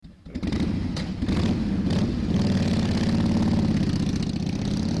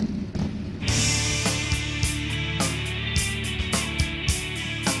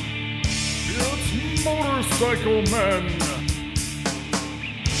Motorcycle Men.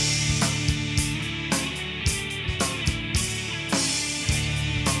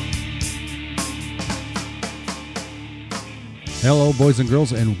 Hello, boys and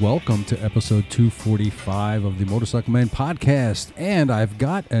girls, and welcome to episode 245 of the Motorcycle Men podcast. And I've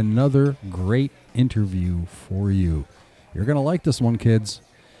got another great interview for you. You're going to like this one, kids.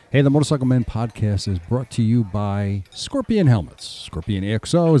 Hey, the Motorcycle Men podcast is brought to you by Scorpion Helmets. Scorpion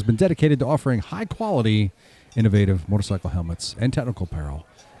AXO has been dedicated to offering high-quality, innovative motorcycle helmets and technical apparel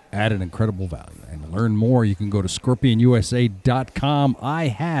at an incredible value. And to learn more, you can go to scorpionusa.com. I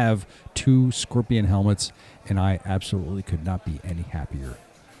have 2 Scorpion helmets, and I absolutely could not be any happier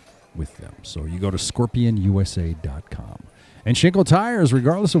with them. So you go to scorpionusa.com. And Shinko Tires,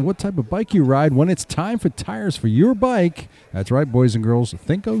 regardless of what type of bike you ride, when it's time for tires for your bike, that's right, boys and girls,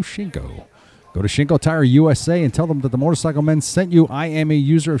 think Shinko. Go to Shinko Tire USA and tell them that the Motorcycle Men sent you. I am a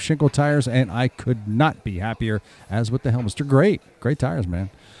user of Shinko Tires, and I could not be happier as with the helmets. They're great. Great tires, man.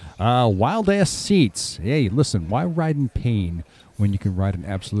 Wild-ass seats. Hey, listen, why ride in pain when you can ride in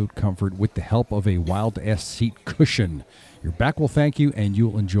absolute comfort with the help of a wild-ass seat cushion? Your back will thank you, and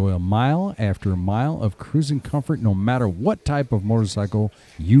you'll enjoy a mile after a mile of cruising comfort no matter what type of motorcycle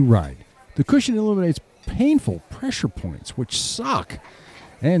you ride. The cushion eliminates painful pressure points, which suck.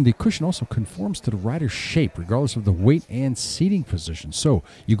 And the cushion also conforms to the rider's shape, regardless of the weight and seating position. So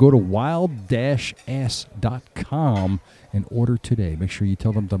you go to wild-ass.com and order today. Make sure you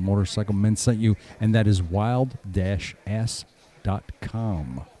tell them the Motorcycle Men sent you, and that is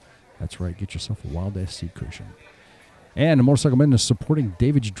wild-ass.com. That's right, get yourself a wild-ass seat cushion. And the Motorcycle Men is supporting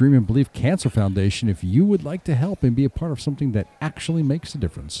David's Dream and Believe Cancer Foundation. If you would like to help and be a part of something that actually makes a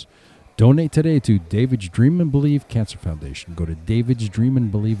difference, donate today to David's Dream and Believe Cancer Foundation. Go to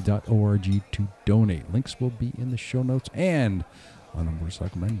davidsdreamandbelieve.org to donate. Links will be in the show notes and on the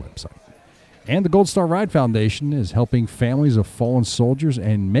Motorcycle Men website. And the Gold Star Ride Foundation is helping families of fallen soldiers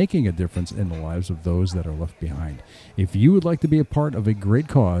and making a difference in the lives of those that are left behind. If you would like to be a part of a great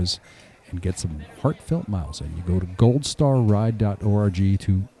cause and get some heartfelt miles in, you go to goldstarride.org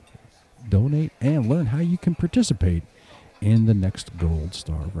to donate and learn how you can participate in the next Gold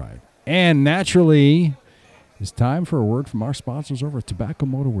Star Ride. And naturally, it's time for a word from our sponsors over at Tobacco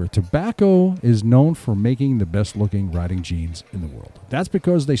Motorwear. Tobacco is known for making the best-looking riding jeans in the world. That's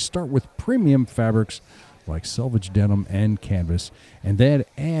because they start with premium fabrics like selvage denim and canvas, and then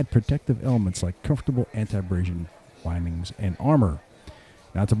add protective elements like comfortable anti-abrasion linings and armor.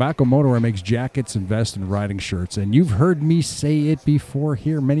 Now, Tobacco Motorwear makes jackets and vests and riding shirts, and you've heard me say it before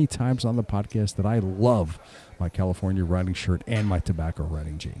here many times on the podcast that I love my California riding shirt and my Tobacco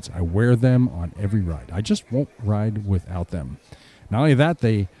riding jeans. I wear them on every ride. I just won't ride without them. Not only that,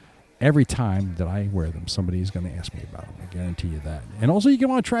 every time that I wear them, somebody is going to ask me about them. I guarantee you that. And also, you can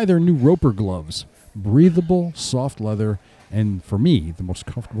want to try their new Roper gloves. Breathable, soft leather, and for me, the most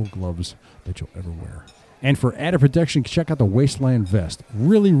comfortable gloves that you'll ever wear. And for added protection, check out the Wasteland vest.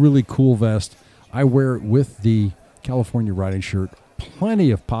 Really, really cool vest. I wear it with the California riding shirt. Plenty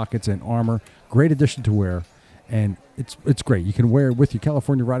of pockets and armor. Great addition to wear. And it's great. You can wear it with your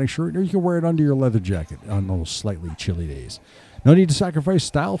California riding shirt, or you can wear it under your leather jacket on those slightly chilly days. No need to sacrifice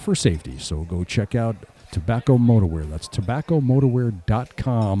style for safety. So go check out Tobacco Motorwear. That's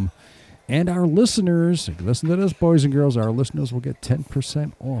tobaccomotorwear.com. And our listeners, listen to this, boys and girls, our listeners will get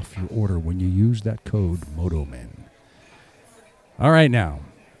 10% off your order when you use that code MOTOMEN. All right, now,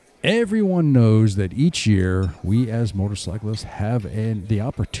 everyone knows that each year we as motorcyclists have the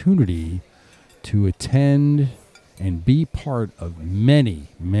opportunity to attend and be part of many,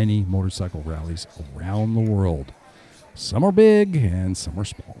 many motorcycle rallies around the world. Some are big and some are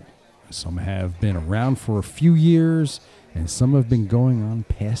small. Some have been around for a few years, and some have been going on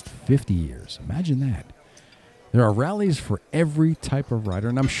past 50 years. Imagine that. There are rallies for every type of rider,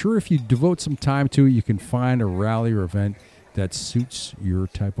 and I'm sure if you devote some time to it, you can find a rally or event that suits your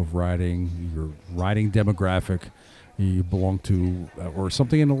type of riding, your riding demographic you belong to, or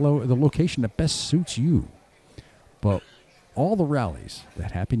something in the location that best suits you. But all the rallies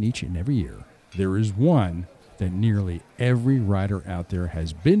that happen each and every year, there is one that nearly every rider out there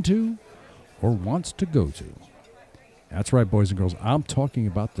has been to or wants to go to. That's right, boys and girls. I'm talking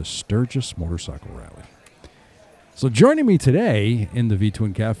about the Sturgis Motorcycle Rally. So joining me today in the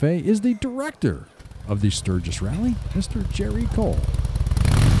V-Twin Cafe is the director of the Sturgis Rally, Mr. Jerry Cole.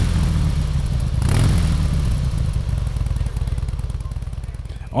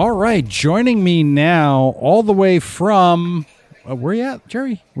 All right, joining me now all the way from, where you at,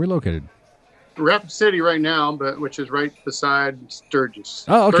 Jerry? Where you located? Rapid City right now, which is right beside Sturgis.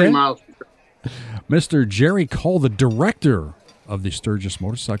 Oh, okay. 30 miles. Mr. Jerry Cole, the director of the Sturgis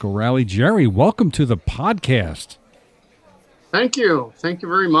Motorcycle Rally. Jerry, welcome to the podcast. Thank you. Thank you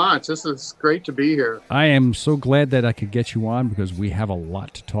very much. This is great to be here. I am so glad that I could get you on because we have a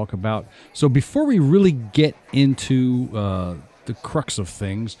lot to talk about. So before we really get into the crux of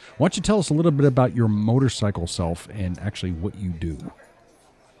things, why don't you tell us a little bit about your motorcycle self and actually what you do?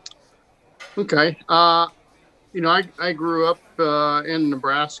 Okay. I grew up in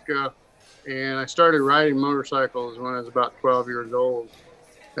Nebraska, and I started riding motorcycles when I was about 12 years old,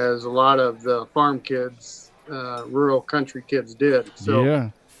 as a lot of the farm kids, rural country kids did. So yeah.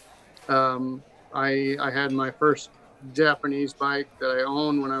 I had my first Japanese bike that I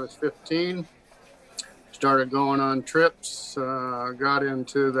owned when I was 15. Started going on trips, got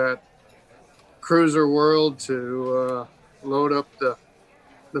into that cruiser world to load up the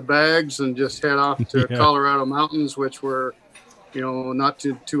bags and just head off to Colorado mountains, which were, not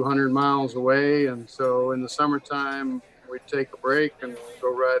to 200 miles away. And so in the summertime, we'd take a break and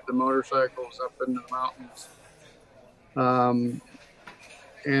go ride the motorcycles up into the mountains.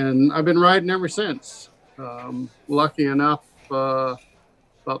 And I've been riding ever since. Lucky enough,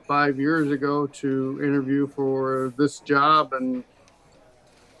 about 5 years ago to interview for this job. And,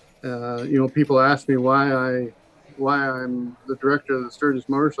 people ask me why I'm the director of the Sturgis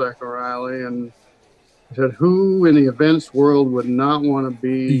Motorcycle Rally. And I said, who in the events world would not want to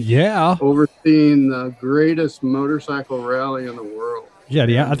be overseeing the greatest motorcycle rally in the world?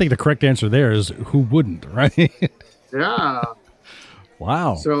 Yeah. I think the correct answer there is who wouldn't, right? Yeah.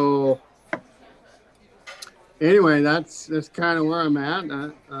 Wow. So anyway, that's kind of where I'm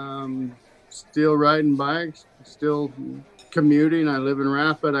at. Still riding bikes, still commuting. I live in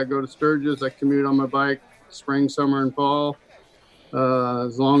Rapid. I go to Sturgis. I commute on my bike spring, summer, and fall,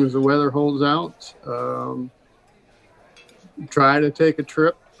 as long as the weather holds out. Try to take a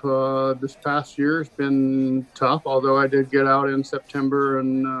trip. This past year has been tough, although I did get out in September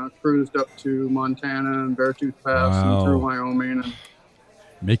and cruised up to Montana and Beartooth Pass and through Wyoming and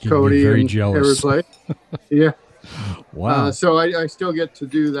making Cody me very and jealous. Every place. Yeah. Wow. So I still get to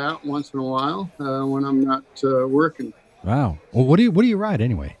do that once in a while when I'm not working. Wow. Well, what do you ride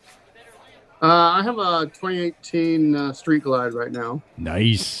anyway? I have a 2018 Street Glide right now.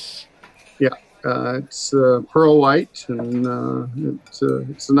 Nice. Yeah. It's pearl white, and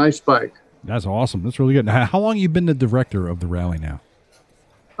it's a nice bike. That's awesome. That's really good. Now, how long have you been the director of the rally now?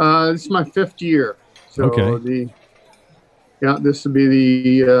 This is my 5th year. So okay. This would be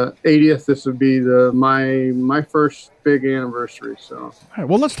the 80th. This would be my first big anniversary. So, all right,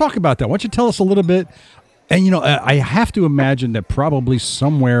 well, let's talk about that. Why don't you tell us a little bit? And, I have to imagine that probably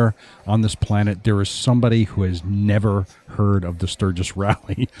somewhere on this planet there is somebody who has never heard of the Sturgis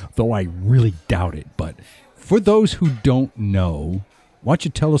Rally, though I really doubt it. But for those who don't know, why don't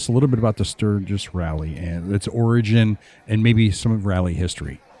you tell us a little bit about the Sturgis Rally and its origin and maybe some of rally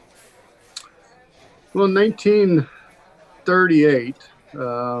history? Well, 1938,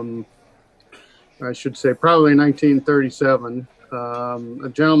 I should say probably 1937, a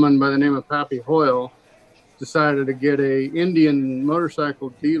gentleman by the name of Pappy Hoyle decided to get a Indian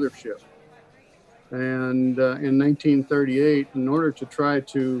motorcycle dealership. And in 1938, in order to try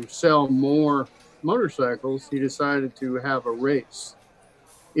to sell more motorcycles, he decided to have a race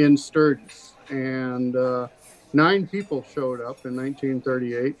in Sturgis. And 9 people showed up in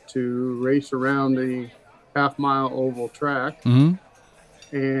 1938 to race around the half-mile oval track. Mm-hmm.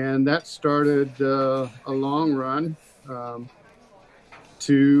 And that started a long run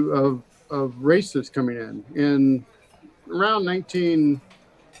of races coming in. In around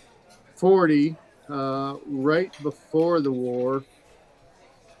 1940, right before the war,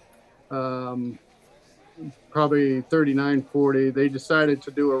 probably 39, 40, they decided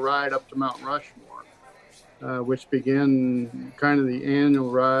to do a ride up to Mount Rushmore, which began kind of the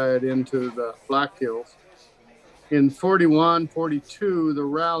annual ride into the Black Hills. In 41, 42, the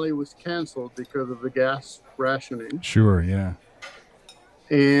rally was canceled because of the gas rationing. Sure, yeah.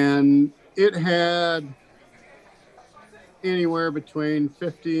 And it had anywhere between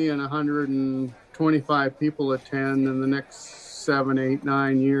 50 and 125 people attend in the next 7, 8,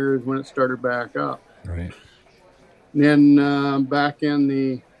 9 years when it started back up. Right. And then back in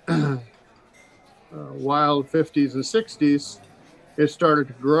the wild 50s and 60s, it started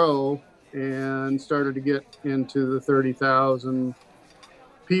to grow and started to get into the 30,000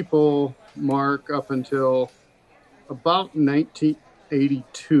 people mark up until about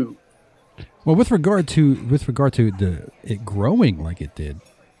 1982. Well, with regard to it growing like it did,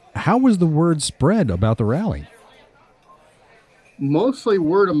 how was the word spread about the rally? Mostly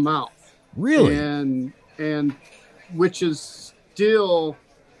word of mouth. Really? And which is still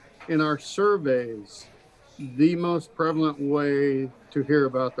in our surveys the most prevalent way to hear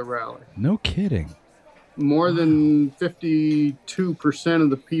about the rally. No kidding. More than 52% of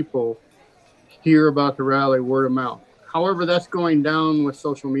the people hear about the rally word of mouth. However, that's going down with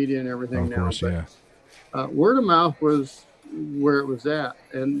social media and everything Of now. course, But yeah. word of mouth was where it was at.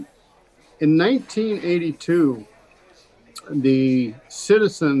 And in 1982, the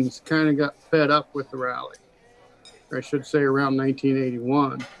citizens kind of got fed up with the rally, or I should say around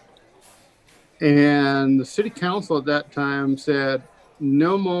 1981. And the city council at that time said,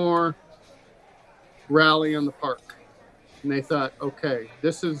 no more rally in the park. And they thought, okay,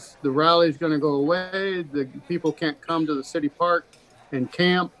 the rally's going to go away. The people can't come to the city park and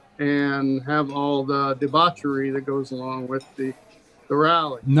camp and have all the debauchery that goes along with the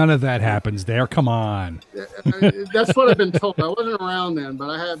rally. None of that happens there. Come on. That's what I've been told. I wasn't around then,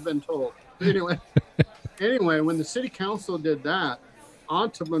 but I have been told. Anyway, when the city council did that,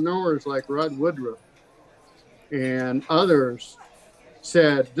 entrepreneurs like Rod Woodruff and others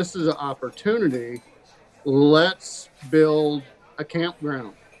said, this is an opportunity. Let's build a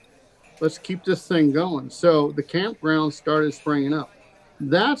campground. Let's keep this thing going. So the campground started springing up.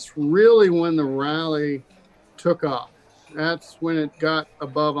 That's really when the rally took off. That's when it got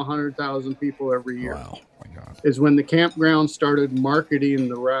above 100,000 people every year. Wow. My God. Is when the campground started marketing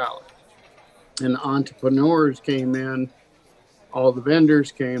the rally. And the entrepreneurs came in, all the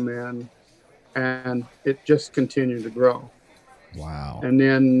vendors came in, and it just continued to grow. Wow. And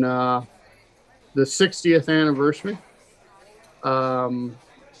then the 60th anniversary,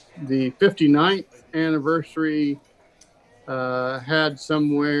 the 59th anniversary had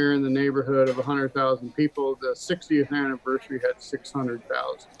somewhere in the neighborhood of 100,000 people. The 60th anniversary had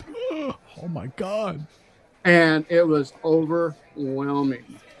 600,000. Oh my God. And it was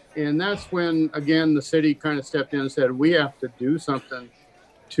overwhelming. And that's when, again, the city kind of stepped in and said, we have to do something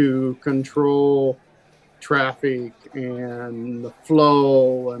to control traffic and the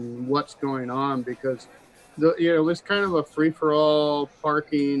flow and what's going on, because it was kind of a free-for-all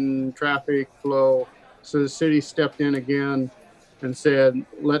parking traffic flow. So the city stepped in again and said,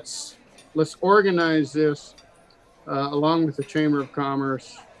 let's organize this along with the Chamber of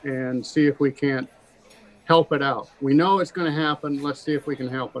Commerce and see if we can't help it out. We know it's going to happen. Let's see if we can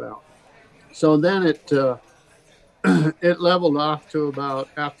help it out. So then it leveled off to about,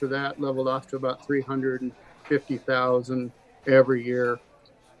 after that, leveled off to about 350,000 every year.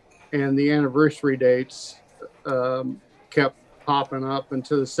 And the anniversary dates kept popping up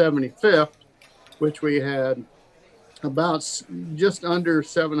into the 75th, which we had about just under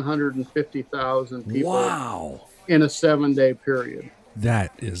 750,000 people. Wow. In a 7-day period.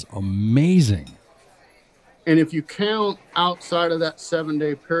 That is amazing. And if you count outside of that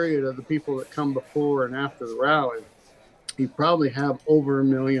 7-day period of the people that come before and after the rally, you probably have over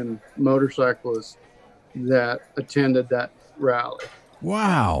 1 million motorcyclists that attended that rally.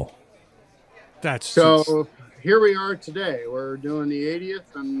 Wow. That's so here we are today. We're doing the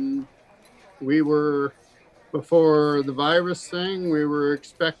 80th, and we were, before the virus thing, we were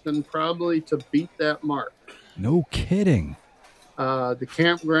expecting probably to beat that mark. No kidding. The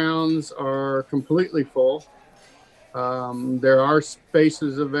campgrounds are completely full. There are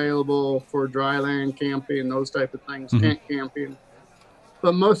spaces available for dry land camping, those type of things, tent camping.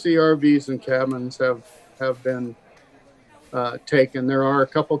 But most of the RVs and cabins have been taken. There are a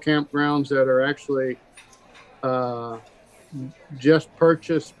couple campgrounds that are actually just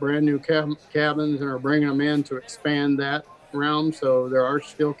purchased brand new cabins and are bringing them in to expand that realm. So there are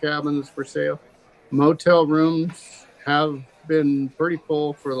still cabins for sale. Motel rooms have been pretty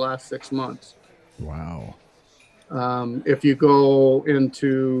full for the last 6 months. Wow. If you go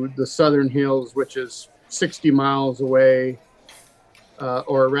into the Southern Hills, which is 60 miles away,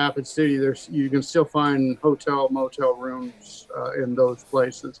 or Rapid City, you can still find motel rooms in those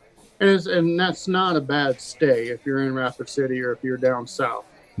places. And that's not a bad stay if you're in Rapid City or if you're down south.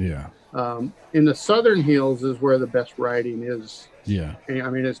 Yeah. In the Southern Hills is where the best riding is. Yeah. I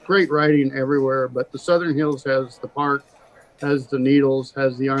mean, it's great riding everywhere, but the Southern Hills has the park, has the Needles,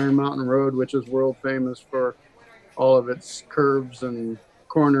 has the Iron Mountain Road, which is world famous for all of its curves and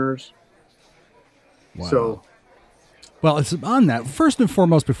corners. Wow. So, well, it's on that. First and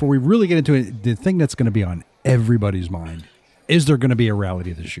foremost, before we really get into it, the thing that's going to be on everybody's mind, is there going to be a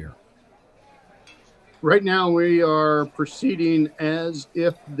rally this year? Right now, we are proceeding as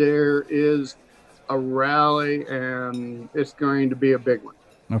if there is a rally, and it's going to be a big one.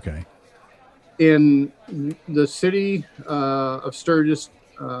 Okay. In the city of Sturgis,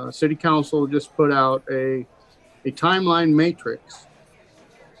 City Council just put out a timeline matrix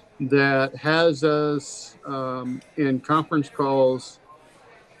that has us in conference calls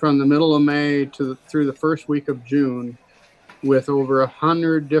from the middle of May through the first week of June, with over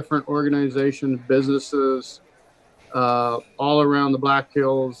 100 different organizations, businesses, all around the Black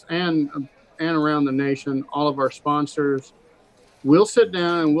Hills and around the nation. All of our sponsors. We'll sit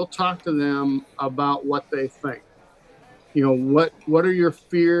down and we'll talk to them about what they think. You know, what are your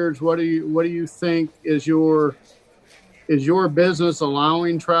fears? What do you think is your business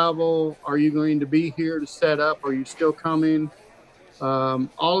allowing travel? Are you going to be here to set up? Are you still coming?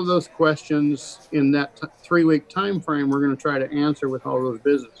 All of those questions in that 3-week time frame, we're going to try to answer with all those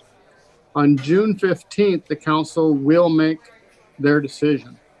businesses. On June 15th, the council will make their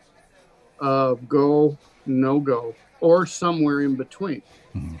decision of go, no go, or somewhere in between.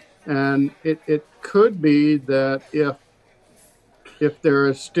 Mm-hmm. And it could be that if there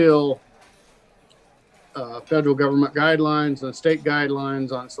is still federal government guidelines and state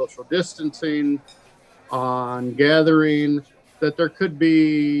guidelines on social distancing, on gathering, that there could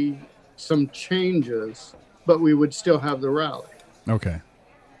be some changes, but we would still have the rally. Okay.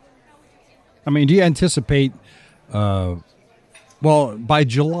 I mean, do you anticipate, well, by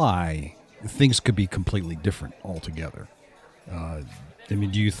July, things could be completely different altogether? I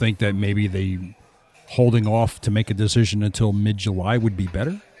mean, do you think that maybe they holding off to make a decision until mid-July would be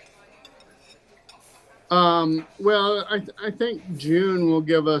better? Well, I think June will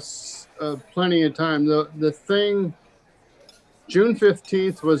give us plenty of time. The thing, June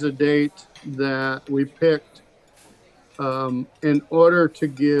 15th was a date that we picked in order to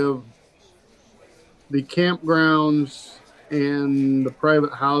give the campgrounds and the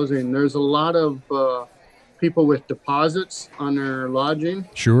private housing. There's a lot of people with deposits on their lodging.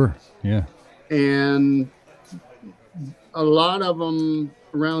 Sure, yeah. And a lot of them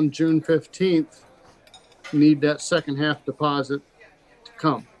around June 15th need that second half deposit to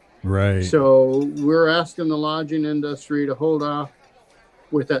come. Right. So we're asking the lodging industry to hold off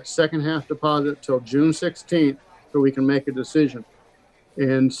with that second half deposit till June 16th so we can make a decision.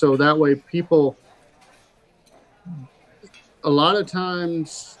 And so that way people, a lot of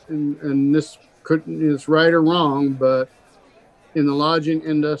times, and this is right or wrong, but in the lodging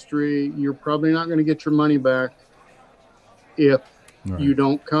industry, you're probably not going to get your money back if you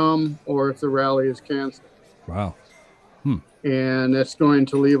don't come or if the rally is canceled. Wow. And that's going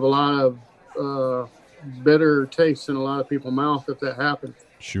to leave a lot of bitter taste in a lot of people's mouth if that happens.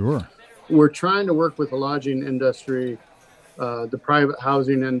 Sure. We're trying to work with the lodging industry, the private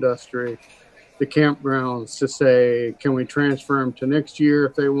housing industry, the campgrounds to say, can we transfer them to next year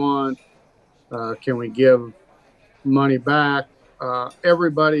if they want? Can we give money back?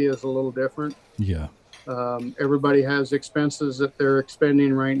 Everybody is a little different. Yeah. Everybody has expenses that they're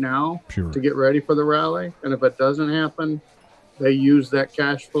expending right now to get ready for the rally. And if it doesn't happen, they use that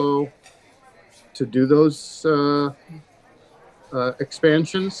cash flow to do those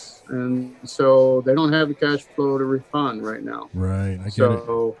expansions. And so they don't have the cash flow to refund right now. Right. I get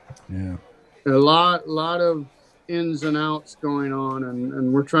it. Yeah. A lot of ins and outs going on,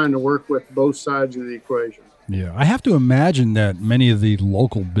 and we're trying to work with both sides of the equation. Yeah. I have to imagine that many of the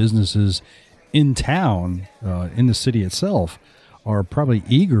local businesses in town, in the city itself, are probably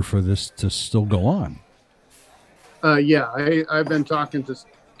eager for this to still go on. Yeah, I've been talking to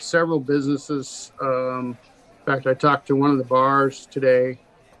several businesses. In fact, I talked to one of the bars today,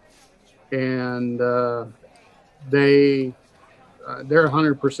 and they're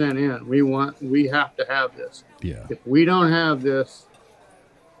 100% in. We have to have this. Yeah. If we don't have this,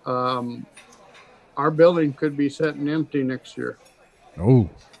 our building could be sitting empty next year.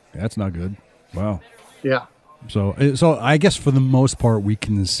 Oh, that's not good. Wow. Yeah. So I guess for the most part, we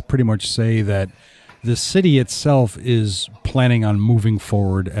can pretty much say that the city itself is planning on moving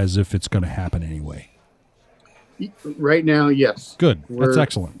forward as if it's going to happen anyway. Right now, yes. Good. That's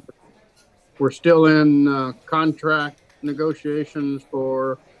excellent. We're still in contract negotiations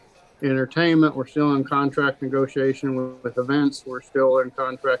for entertainment. We're still in contract negotiation with events. We're still in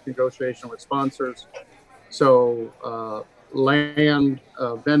contract negotiation with sponsors. So land,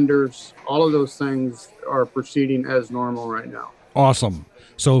 vendors, all of those things are proceeding as normal right now. Awesome.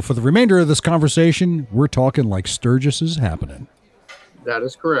 So for the remainder of this conversation, we're talking like Sturgis is happening. That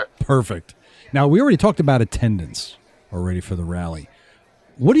is correct. Perfect. Now, we already talked about attendance already for the rally.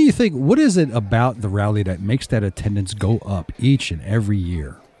 What do you think? What is it about the rally that makes that attendance go up each and every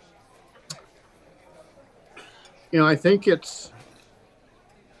year? You know, I think it's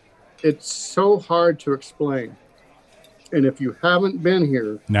so hard to explain. And if you haven't been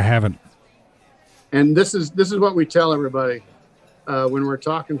here, I haven't. And this is what we tell everybody when we're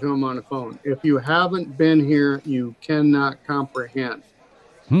talking to them on the phone. If you haven't been here, you cannot comprehend.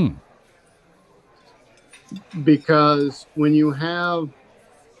 Because when you have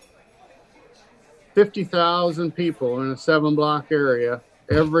 50,000 people in a 7-block area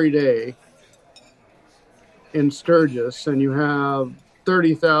every day in Sturgis, and you have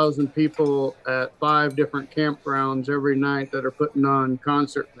 30,000 people at 5 different campgrounds every night that are putting on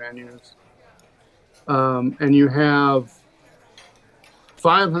concert venues. And you have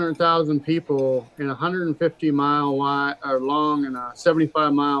 500,000 people in a 150-mile wide or long and a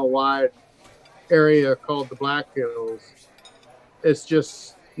 75-mile wide area called the Black Hills. It's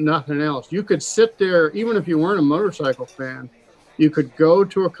just nothing else. You could sit there, even if you weren't a motorcycle fan, you could go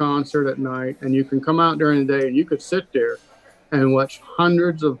to a concert at night and you can come out during the day and you could sit there and watch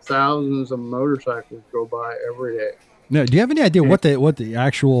hundreds of thousands of motorcycles go by every day. Now, do you have any idea what the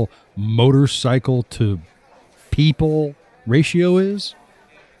actual motorcycle to people ratio is?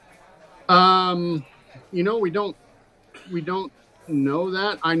 We don't know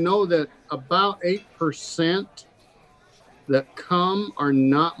that. I know that about 8% that come are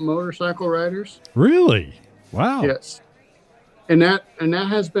not motorcycle riders. Really? Wow. Yes. And that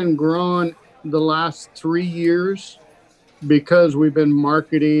has been growing the last 3 years because we've been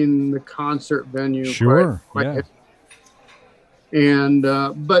marketing the concert venue. Sure. Quite and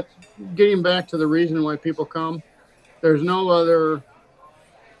but getting back to the reason why people come, there's no other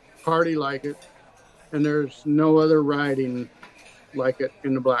party like it, and there's no other riding like it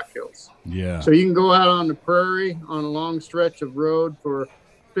in the Black Hills. Yeah. So you can go out on the prairie on a long stretch of road for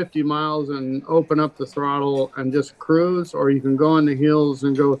 50 miles and open up the throttle and just cruise, or you can go in the hills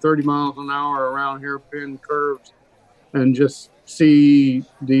and go 30 miles an hour around hairpin curves and just see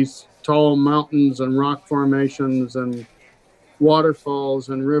these tall mountains and rock formations and waterfalls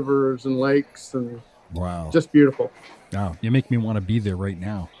and rivers and lakes, and wow, just beautiful. Wow, you make me want to be there right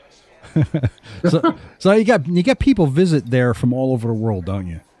now. so you got people visit there from all over the world, don't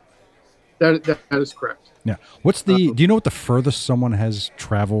you? That is correct. Yeah. What's the? Do you know what the furthest someone has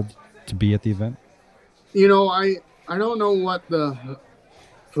traveled to be at the event? I don't know what the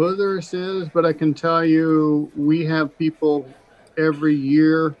furthest is, but I can tell you we have people every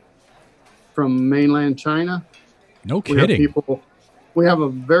year from mainland China. No kidding. We have a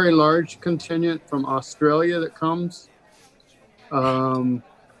very large contingent from Australia that comes.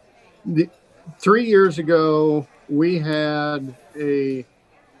 3 years ago, we had the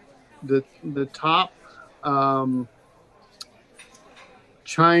top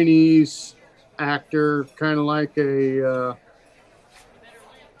Chinese actor, kind of like a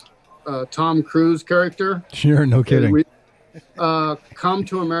Tom Cruise character. Sure, no kidding. Come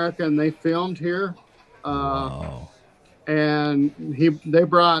to America, and they filmed here. Wow. And they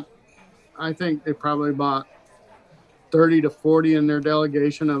brought, I think they probably bought 30 to 40 in their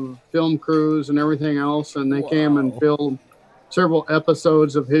delegation of film crews and everything else, and they came and filmed several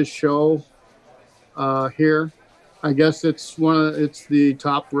episodes of his show here. I guess it's the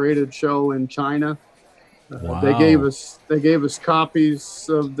top rated show in China. Wow. They gave us copies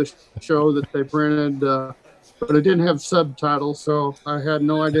of the show that they printed, but it didn't have subtitles, so I had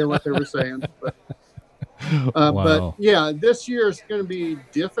no idea what they were saying. But, wow. But yeah, this year is going to be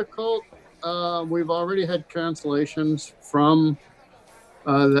difficult. We've already had cancellations from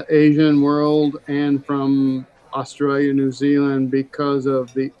the Asian world and from Australia, New Zealand because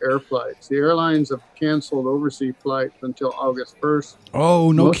of the air flights. The airlines have canceled overseas flights until August 1st.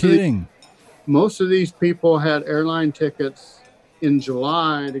 Oh, no kidding. Most of these people had airline tickets in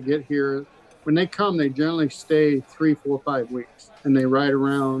July to get here. When they come, they generally stay 3, 4, 5 weeks, and they ride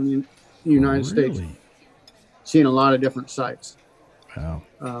around the United States, seeing a lot of different sites. Wow.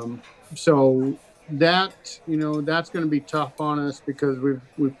 So that's going to be tough on us because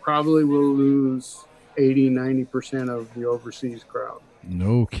we probably will lose 80-90% of the overseas crowd.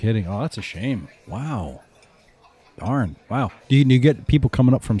 No kidding. Oh, that's a shame. Wow. Darn. Wow. Do you get people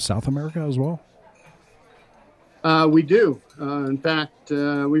coming up from South America as well? We do. In fact,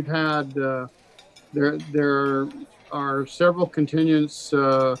 we've had there are several contingents,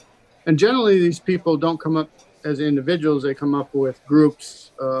 and generally these people don't come up as individuals. They come up with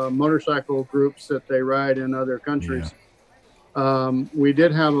groups, motorcycle groups that they ride in other countries. Yeah. We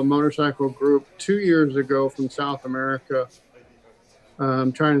did have a motorcycle group 2 years ago from South America.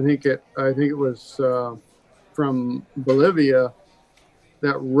 I'm trying to think I think it was from Bolivia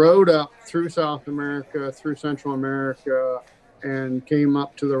that rode up through South America, through Central America, and came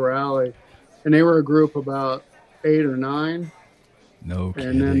up to the rally. And they were a group about 8 or 9. No kidding.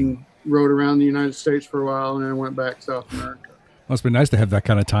 And then rode around the United States for a while and then went back to South America. Must be nice to have that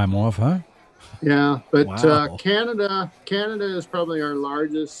kind of time off, huh? Yeah, but wow. Canada is probably our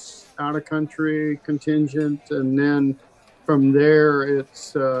largest out-of-country contingent, and then from there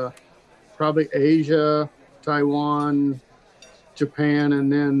it's probably Asia, Taiwan, Japan,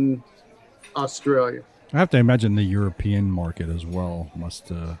 and then Australia. I have to imagine the European market as well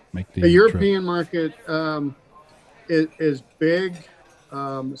must make the The trip. European market is big,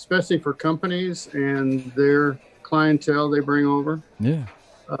 especially for companies and their clientele they bring over. Yeah.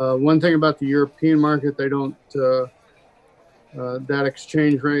 One thing about the European market, they don't that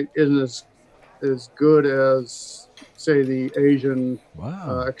exchange rate isn't as good as, say, the Asian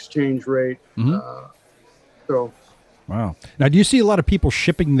Wow. exchange rate. Mm-hmm. So Wow. Now, do you see a lot of people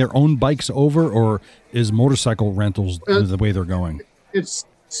shipping their own bikes over, or is motorcycle rentals the way they're going? it's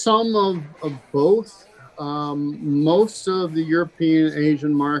some of both. Most of the European,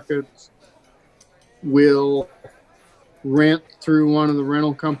 Asian markets will rent through one of the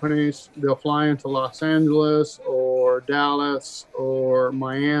rental companies. They'll fly into Los Angeles or Dallas or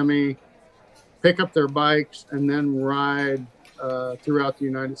Miami, pick up their bikes, and then ride throughout the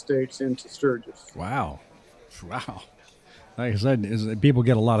United States into Sturgis. Wow. Wow. Like I said, people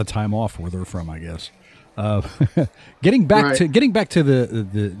get a lot of time off where they're from, I guess. Uh, getting back to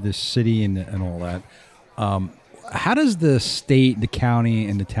the city and all that. How does the state, the county,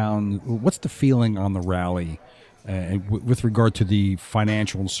 and the town? What's the feeling on the rally with regard to the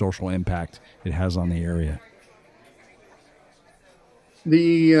financial and social impact it has on the area?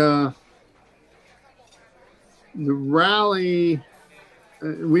 The rally,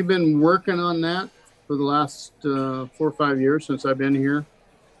 we've been working on that for the last 4 or 5 years since I've been here.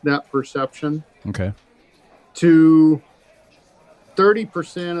 That perception. Okay. To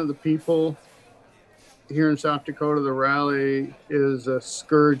 30% of the people here in South Dakota, the rally is a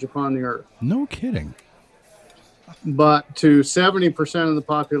scourge upon the earth. No kidding. But to 70% of the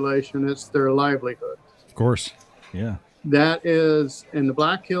population, it's their livelihood. Of course. Yeah. That is, and the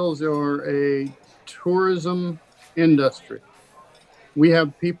Black Hills are a tourism industry. We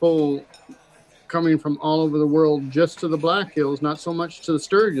have people coming from all over the world just to the Black Hills, not so much to the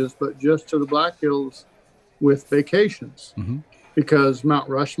Sturgis, but just to the Black Hills with vacations. Mm-hmm. Because Mount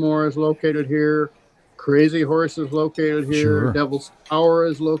Rushmore is located here, Crazy Horse is located here, Sure. Devil's Tower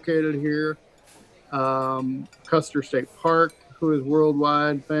is located here, Custer State Park, who is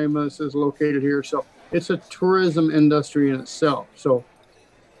worldwide famous, is located here. So it's a tourism industry in itself. So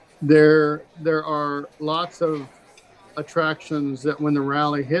there are lots of attractions that when the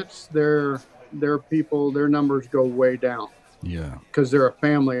rally hits, their numbers go way down. Yeah. Because they're a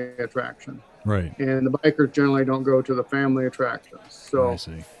family attraction. Right. And the bikers generally don't go to the family attractions. So I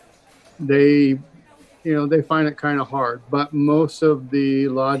see. they find it kind of hard. But most of the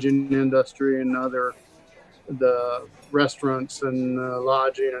lodging industry and the restaurants and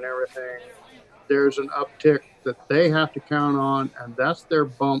lodging and everything, there's an uptick that they have to count on, and that's their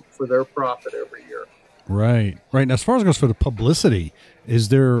bump for their profit every year. Right. Right. And as far as it goes for the publicity, is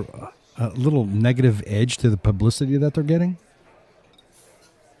there a little negative edge to the publicity that they're getting?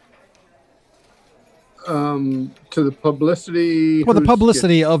 To the publicity. Well, the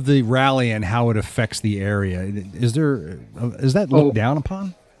publicity of the rally and how it affects the area. Is that looked down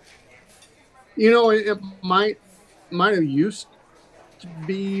upon? It might have used to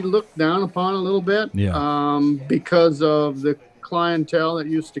be looked down upon a little bit. Yeah. Because of the clientele that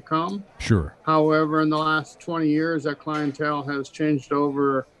used to come. Sure. However, in the last 20 years, that clientele has changed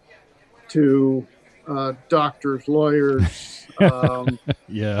over to doctors, lawyers,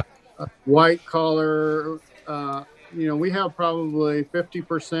 yeah, white collar. We have probably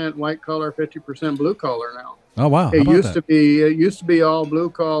 50% white collar, 50% blue collar now. Oh wow! It used to be all blue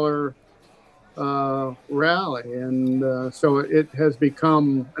collar rally, and so it has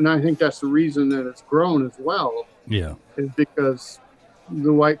become, and I think that's the reason that it's grown as well. Yeah, is because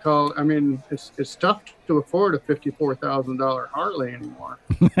the white collar. I mean, it's tough to afford a $54,000 Harley anymore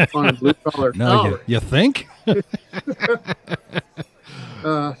on a blue collar. No, you think?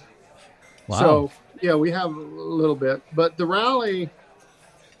 Wow. So yeah, we have a little bit, but the rally,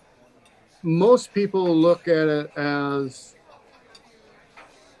 most people look at it as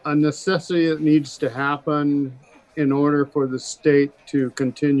a necessity that needs to happen in order for the state to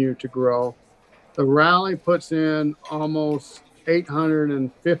continue to grow. The rally puts in almost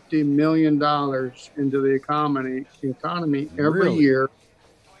 $850 million into the economy every year.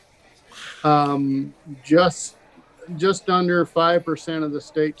 Just under 5% of the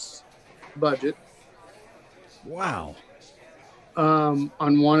state's budget. Wow. On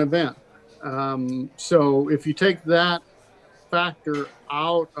one event. So if you take that factor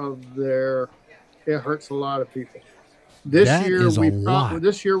out of there, it hurts a lot of people. This year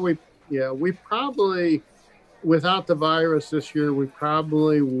we probably, without the virus this year, we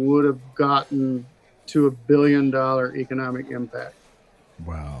probably would have gotten to $1 billion economic impact.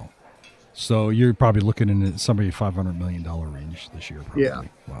 Wow. So you're probably looking in somebody $500 million range this year. Probably. Yeah.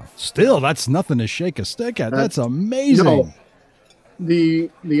 Wow. Still, that's nothing to shake a stick at. That's amazing. No, the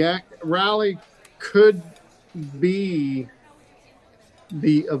rally could be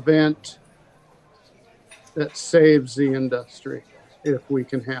the event that saves the industry if we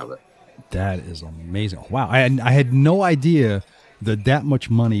can have it. That is amazing. Wow. I had no idea that much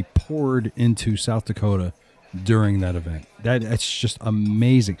money poured into South Dakota during that event. That's just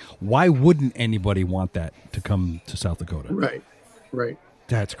amazing. Why wouldn't anybody want that to come to South Dakota? Right.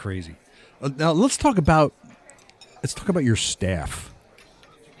 That's crazy. Now let's talk about your staff.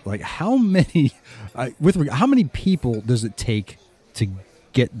 Like how many how many people does it take to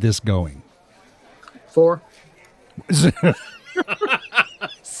get this going? 4.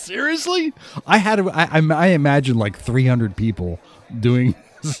 Seriously? I imagine like 300 people doing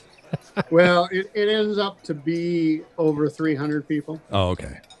this. Well, it ends up to be over 300 people. Oh,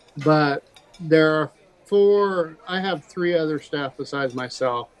 okay. But there are 4. I have 3 other staff besides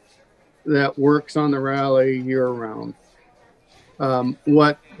myself that works on the rally year round.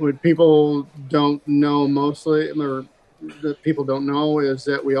 What people don't know mostly, or that people don't know, is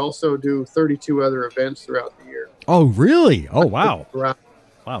that we also do 32 other events throughout the year. Oh, really? Oh, wow.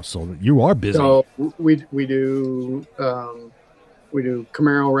 Wow. So you are busy. So we do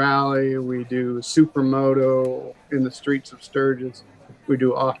Camaro Rally. We do Supermoto in the streets of Sturgis. We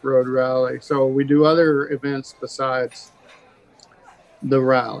do off-road rally. So we do other events besides the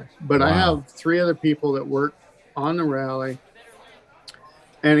rally. But wow. I have 3 other people that work on the rally.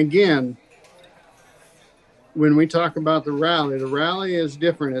 And again, when we talk about the rally is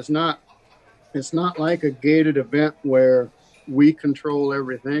different. It's not like a gated event where we control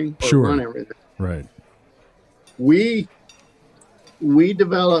everything or run everything. Right. We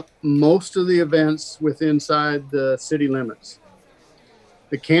develop most of the events inside the city limits.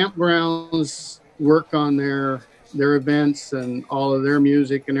 The campgrounds work on their events and all of their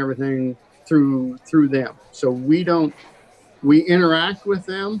music and everything through them. So we interact with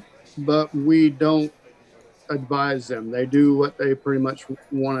them, but we don't advise them. They do what they pretty much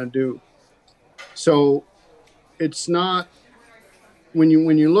want to do. So it's not, when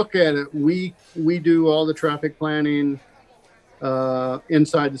you look at it, we do all the traffic planning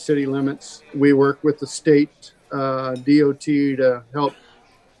inside the city limits. We work with the state DOT to help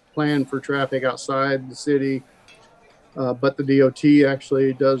plan for traffic outside the city, but the DOT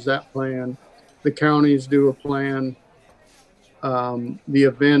actually does that plan. The counties do a plan. The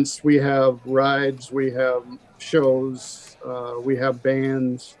events, we have rides, we have shows, we have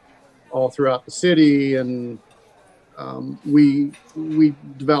bands all throughout the city, and we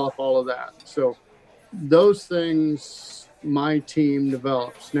develop all of that. So those things my team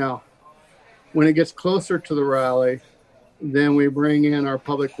develops. Now, when it gets closer to the rally, then we bring in our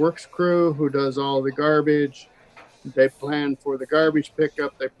public works crew who does all the garbage. They plan for the garbage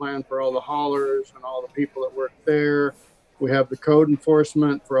pickup. They plan for all the haulers and all the people that work there. We have the code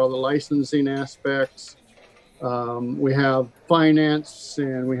enforcement for all the licensing aspects. We have finance,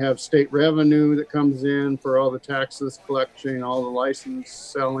 and we have state revenue that comes in for all the taxes collection, all the license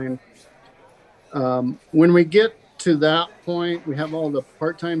selling. When we get to that point, we have all the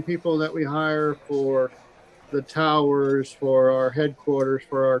part-time people that we hire for the towers, for our headquarters,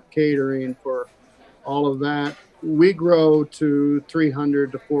 for our catering, for all of that. We grow to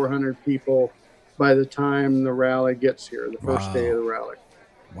 300 to 400 people by the time the rally gets here, the first day of the rally.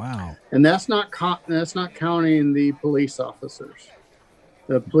 Wow. And that's not counting the police officers.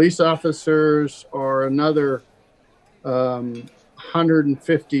 The police officers are another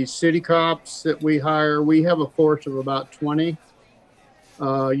 150 city cops that we hire. We have a force of about 20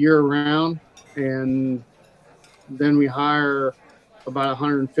 year round, and then we hire about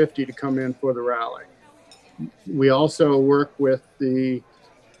 150 to come in for the rally. We also work with the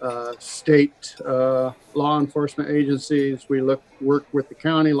state law enforcement agencies. We work with the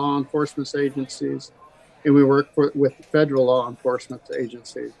county law enforcement agencies, and we work with the federal law enforcement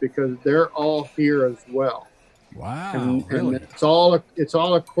agencies, because they're all here as well. Wow. And really? it's all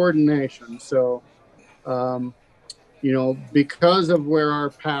a coordination. So, because of where our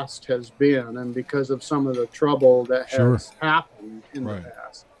past has been, and because of some of the trouble that has happened in the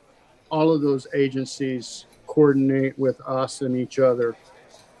past, all of those agencies coordinate with us and each other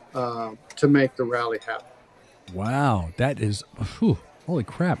to make the rally happen. Wow, that is holy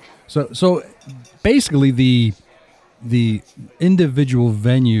crap! So basically, the individual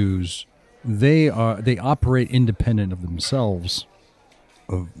venues, they operate independent of themselves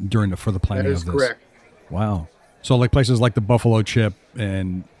for the planning of this. That is correct. Wow. So like places like the Buffalo Chip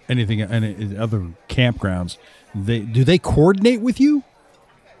and anything and other campgrounds, do they coordinate with you?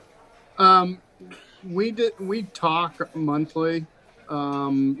 we talk monthly,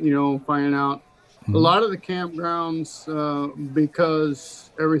 finding out a Mhm. lot of the campgrounds, because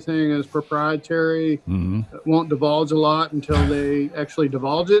everything is proprietary, Mhm. won't divulge a lot until they actually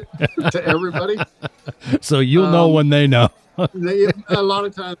divulge it to everybody. So you'll know Um, when they know. a lot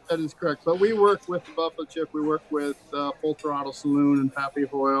of times that is correct, but we work with the Buffalo Chip. We work with Full Throttle Saloon and Pappy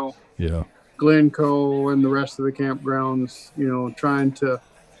Hoyle, Yeah. Glencoe, and the rest of the campgrounds. Trying to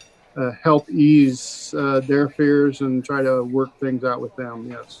help ease their fears and try to work things out with them.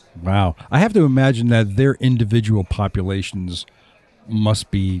 Yes. Wow. I have to imagine that their individual populations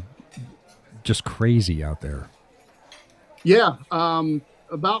must be just crazy out there. Yeah.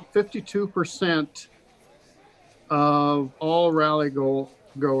 About 52% of all rally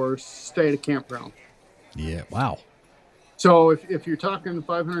goers stay at a campground. Yeah. Wow. So if you're talking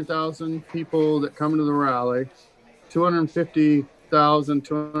 500,000 people that come into the rally, 250,000,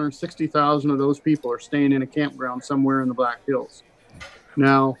 260,000 of those people are staying in a campground somewhere in the Black Hills.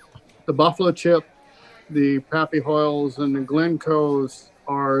 Now, the Buffalo Chip, the Pappy Hoyles, and the Glencoes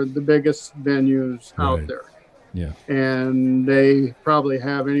are the biggest venues out Right. there. Yeah. And they probably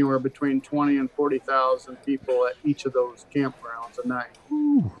have anywhere between 20 and 40,000 people at each of those campgrounds a night.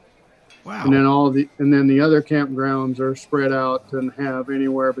 Ooh. Wow. And then the other campgrounds are spread out and have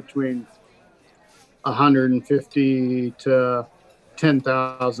anywhere between 150 to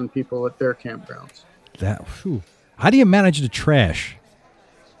 10,000 people at their campgrounds. Whew. How do you manage the trash?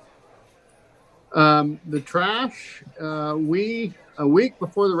 The trash, we a week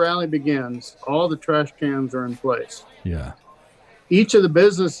before the rally begins, all the trash cans are in place. Yeah. Each of the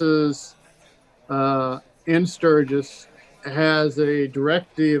businesses in Sturgis has a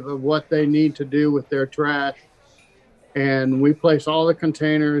directive of what they need to do with their trash, and we place all the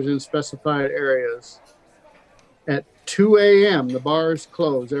containers in specified areas. At 2 a.m., the bars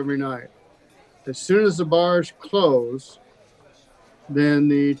close every night. As soon as the bars close, then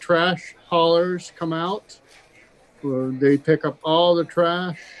the trash haulers come out. They pick up all the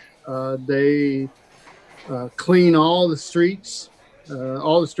trash. They clean all the streets.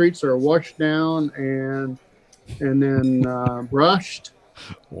 All the streets are washed down and then brushed.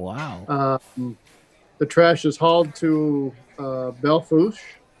 Wow. The trash is hauled to Belfouche,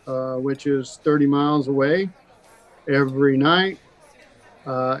 which is 30 miles away, every night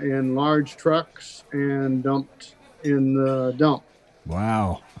in large trucks and dumped in the dump.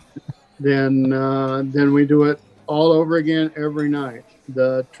 Wow. Then we do it all over again every night.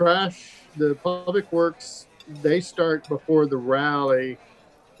 The trash, the public works, they start before the rally.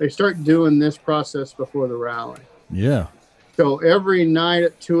 They start doing this process before the rally. Yeah. So every night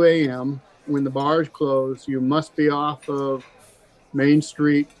at 2 a.m., when the bars close, you must be off of Main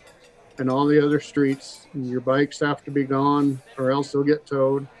Street and all the other streets. Your bikes have to be gone or else they'll get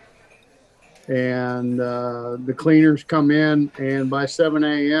towed. And the cleaners come in, and by 7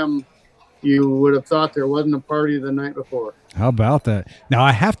 a.m., you would have thought there wasn't a party the night before. How about that? Now,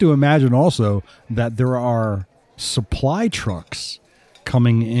 I have to imagine also that there are supply trucks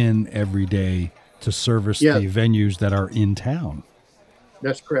coming in every day to service the venues that are in town.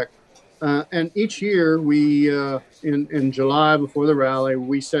 That's correct. And each year, we in July before the rally,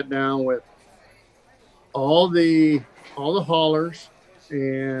 we sit down with all the haulers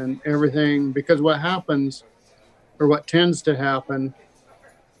and everything, because what happens, or what tends to happen,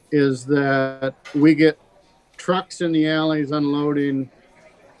 is that we get trucks in the alleys unloading,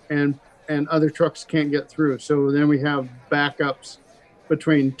 and other trucks can't get through. So then we have backups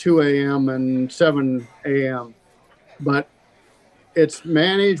between 2 a.m. and 7 a.m. But it's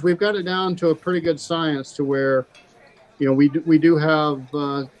managed. We've got it down to a pretty good science to where, we do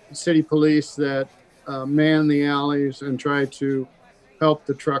have city police that man the alleys and try to help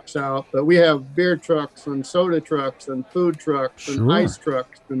the trucks out. But we have beer trucks and soda trucks and food trucks and ice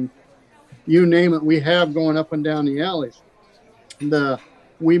trucks and you name it, we have going up and down the alleys.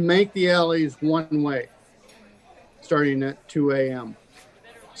 We make the alleys one way starting at 2 a.m.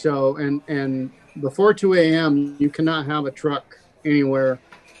 So, and before 2 a.m., you cannot have a truck anywhere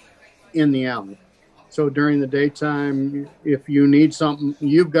in the alley. So during the daytime, if you need something,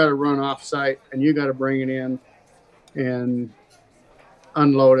 you've got to run off site and you got to bring it in and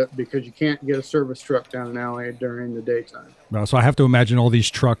unload it, because you can't get a service truck down an alley during the daytime. Well, so I have to imagine all these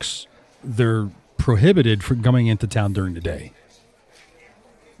trucks, they're prohibited from coming into town during the day.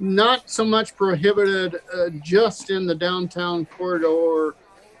 Not so much prohibited, just in the downtown corridor,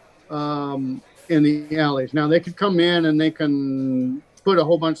 in the alleys. Now, they could come in and they can put a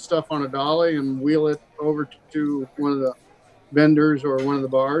whole bunch of stuff on a dolly and wheel it over to one of the vendors or one of the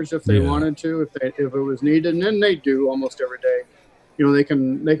bars if they wanted to, if it was needed. And then they do almost every day. they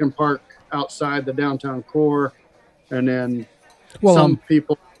can park outside the downtown core, and then Well, some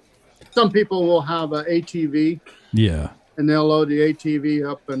people will have a ATV, yeah. and they'll load the ATV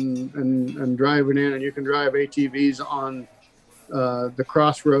up and drive it in, and you can drive ATVs on the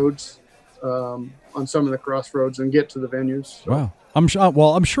crossroads, on some of the crossroads, and get to the venues. So. Wow. I'm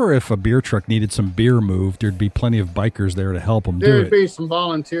sure if a beer truck needed some beer moved, there'd be plenty of bikers there to help them do it. There'd be some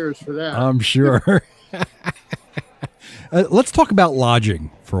volunteers for that. I'm sure. Let's talk about lodging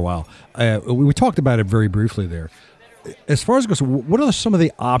for a while. We talked about it very briefly there. As far as it goes, what are some of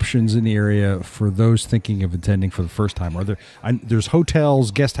the options in the area for those thinking of attending for the first time? There's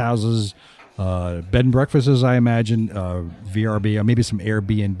hotels, guest houses, bed and breakfasts, I imagine, VRB, or maybe some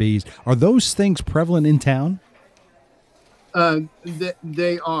Airbnbs. Are those things prevalent in town?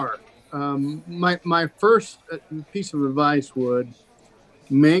 They are. My first piece of advice would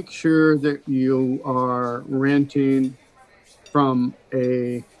make sure that you are renting from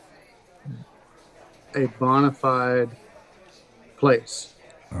a bona fide place.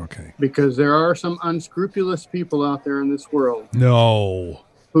 Okay. Because there are some unscrupulous people out there in this world. No.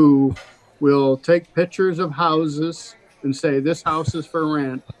 Who will take pictures of houses and say, this house is for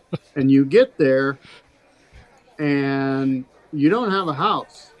rent. And you get there and you don't have a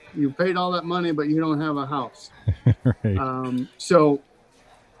house. You paid all that money, but you don't have a house. Right. So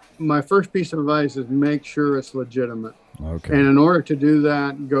my first piece of advice is make sure it's legitimate. Okay. And in order to do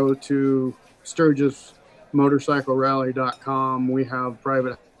that, go to SturgisMotorcycleRally.com. We have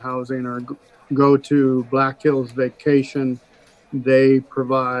private housing, or go to Black Hills Vacation. They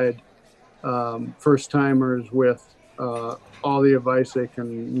provide first timers with all the advice they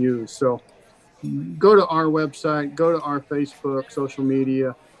can use. So go to our website, go to our Facebook, social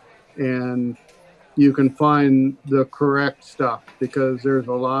media, and you can find the correct stuff, because there's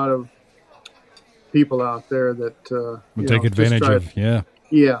a lot of people out there that will take advantage of. Yeah.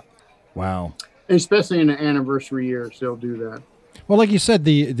 Wow. And especially in the anniversary years, they'll do that. Well, like you said,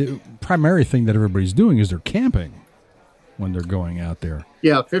 the primary thing that everybody's doing is they're camping when they're going out there.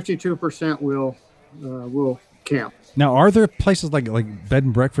 Yeah, 52% will camp. Now, are there places like bed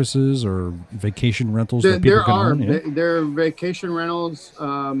and breakfasts or vacation rentals that people can own? Yeah? There are vacation rentals,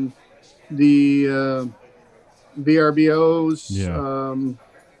 the VRBOs,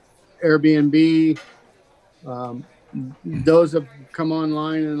 Airbnb. Those have come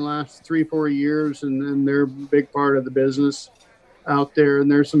online in the last 3-4 years, and they're a big part of the business out there.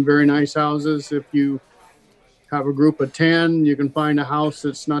 And there's some very nice houses. If you have a group of 10, you can find a house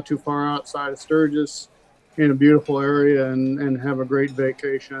that's not too far outside of Sturgis in a beautiful area and have a great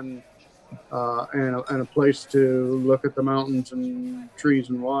vacation and a place to look at the mountains and trees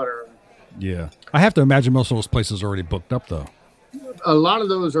and water. Yeah. I have to imagine most of those places are already booked up, though. A lot of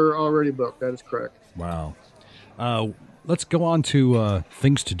those are already booked. That is correct. Wow. Let's go on to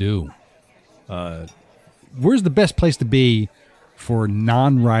things to do. Where's the best place to be for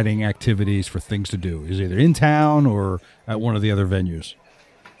non-riding activities, for things to do? Is it either in town or at one of the other venues?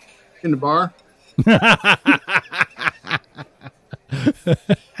 In the bar.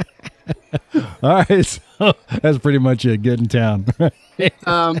 All right, so that's pretty much it. Get in town.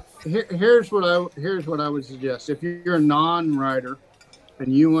 Here's what I would suggest. If you're a non-rider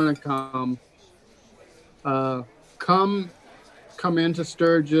and you want to come into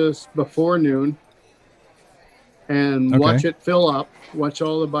Sturgis before noon and watch it fill up. Watch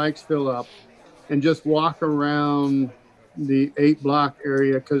all the bikes fill up, and just walk around the 8-block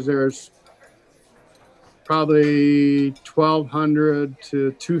area, because there's probably 1,200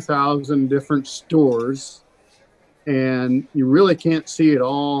 to 2,000 different stores, and you really can't see it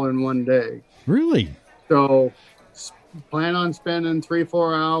all in one day. Really? So plan on spending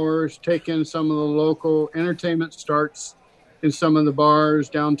 3-4 hours, take in some of the local entertainment. Starts in some of the bars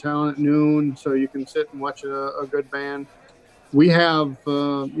downtown at noon, so you can sit and watch a good band. We have,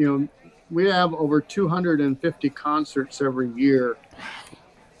 we have over 250 concerts every year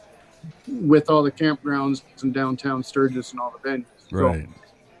with all the campgrounds in downtown Sturgis and all the venues. Right.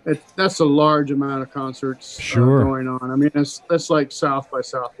 So that's a large amount of concerts going on. I mean, that's like South by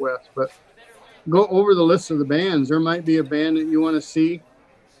Southwest, but go over the list of the bands. There might be a band that you want to see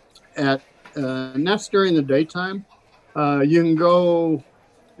and that's during the daytime. You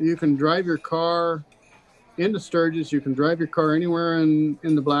can drive your car into Sturgis. You can drive your car anywhere in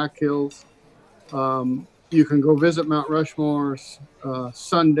the Black Hills. You can go visit Mount Rushmore,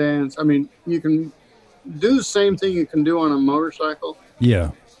 Sundance. I mean, you can do the same thing you can do on a motorcycle.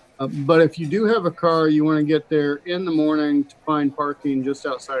 Yeah. But if you do have a car, you want to get there in the morning to find parking just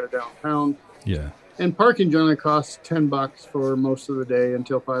outside of downtown. Yeah. And parking generally costs $10 for most of the day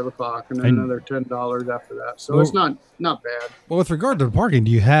until 5 o'clock, and then another $10 after that. So it's not bad. Well, with regard to the parking,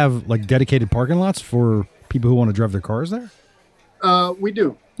 do you have like dedicated parking lots for people who want to drive their cars there? We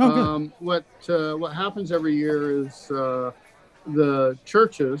do. Oh, good. What happens every year is the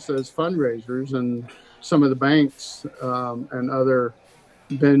churches, as fundraisers, and some of the banks and other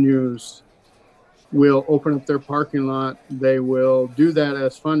venues will open up their parking lot. They will do that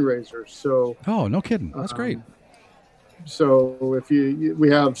as fundraisers. So, Oh, no kidding. That's great. So if we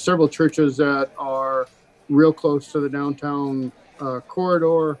have several churches that are real close to the downtown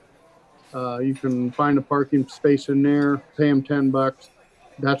corridor. You can find a parking space in there, pay them $10.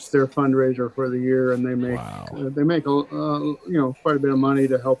 That's their fundraiser for the year, and they make quite a bit of money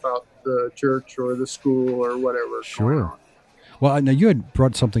to help out the church or the school or whatever. Sure. Well, now you had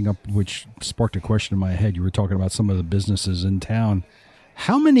brought something up which sparked a question in my head. You were talking about some of the businesses in town.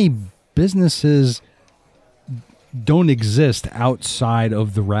 How many businesses don't exist outside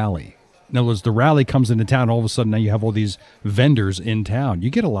of the rally? In other words, the rally comes into town, all of a sudden now you have all these vendors in town.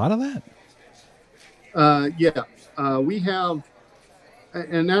 You get a lot of that? We have,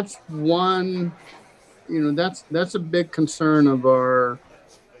 and that's one, that's a big concern of our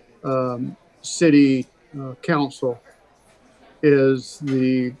city council, is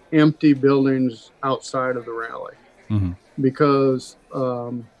the empty buildings outside of the rally. Mm-hmm. Because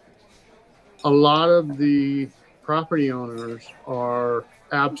a lot of the property owners are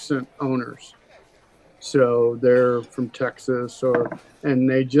absent owners. So they're from Texas and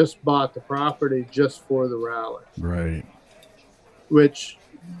they just bought the property just for the rally. Right. Which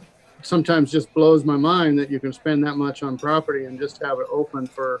sometimes just blows my mind that you can spend that much on property and just have it open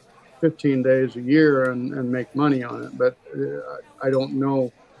for 15 days a year and make money on it. But I don't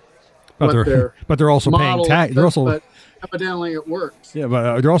know. But they're also paying tax. But evidently it works. Yeah,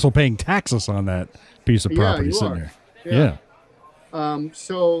 but they're also paying taxes on that piece of property sitting there. Yeah.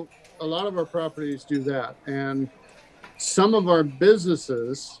 So a lot of our properties do that, and some of our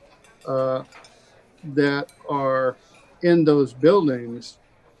businesses that are in those buildings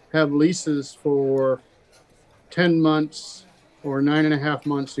have leases for 10 months or 9.5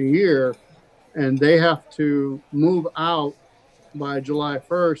 months a year, and they have to move out by July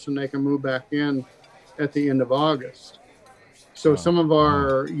 1st, and they can move back in at the end of August. So some of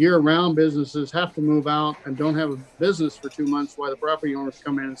our year-round businesses have to move out and don't have a business for 2 months while the property owners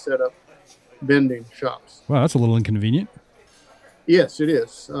come in and set up vending shops. Wow, that's a little inconvenient. Yes, it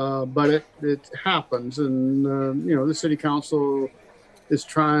is. But it happens. And, the city council is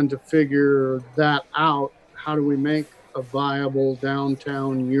trying to figure that out. How do we make a viable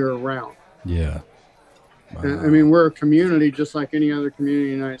downtown year-round? Yeah. Wow. I mean, we're a community just like any other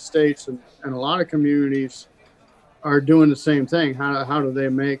community in the United States. And a lot of communities are doing the same thing. How do they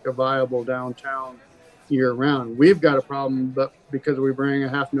make a viable downtown year round? We've got a problem, but because we bring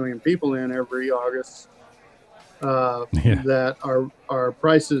 500,000 people in every August, that our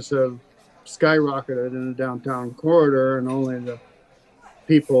prices have skyrocketed in the downtown corridor, and only the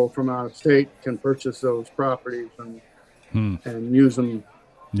people from out of state can purchase those properties and use them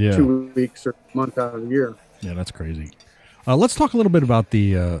 2 weeks or a month out of the year. Yeah, that's crazy. Let's talk a little bit about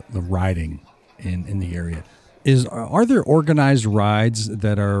the riding in the area. Are there organized rides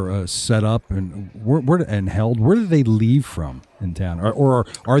that are set up and held? Where do they leave from in town, or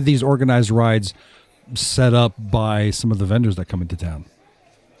are these organized rides set up by some of the vendors that come into town?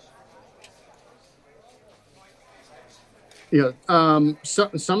 Yeah,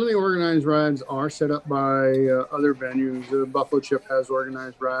 some of the organized rides are set up by other venues. The Buffalo Chip has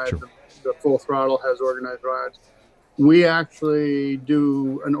organized rides. Sure. The Full Throttle has organized rides. We actually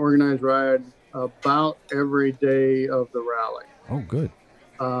do an organized ride about every day of the rally. Oh, good.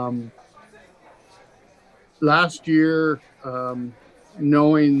 Last year,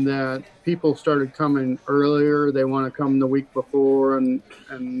 knowing that people started coming earlier, they want to come the week before and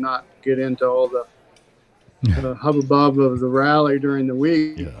not get into all the hubbub of the rally during the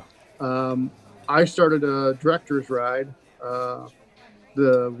week. Yeah. I started a director's ride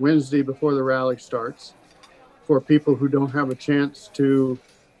the Wednesday before the rally starts for people who don't have a chance to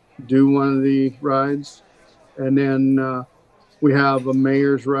do one of the rides. And then we have a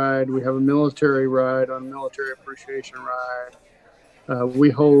mayor's ride. We have a military ride on military appreciation ride. We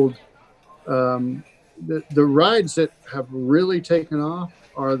hold the rides that have really taken off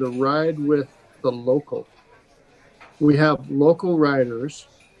are the ride with the local. We have local riders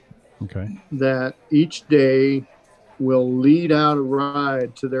that each day will lead out a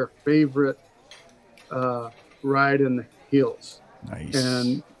ride to their favorite ride in the hills. Nice.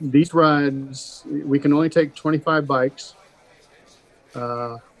 And these rides, we can only take 25 bikes,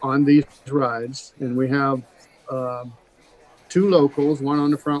 on these rides, and we have two locals, one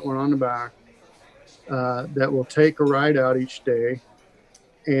on the front, one on the back, that will take a ride out each day.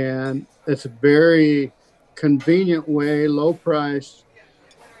 And it's a very convenient way, low price,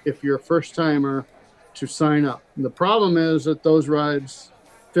 if you're a first timer, to sign up. The problem is that those rides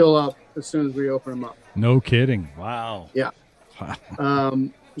fill up as soon as we open them up. No kidding. Wow. Yeah. Wow.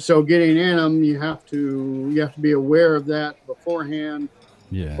 So getting in them, you have to be aware of that beforehand,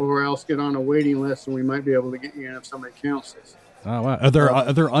 Yeah. or else get on a waiting list, and we might be able to get you in if somebody cancels. Oh, wow.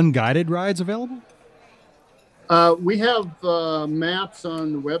 Are there unguided rides available? We have maps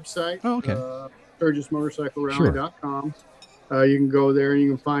on the website. Oh, okay. SturgisMotorcycleRally.com. You can go there and you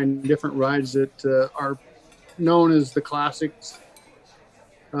can find different rides that are known as the classics.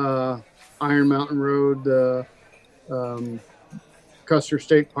 Iron Mountain Road, Custer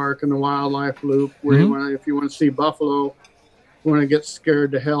State Park, and the Wildlife Loop. Where if you want to see buffalo, you want to get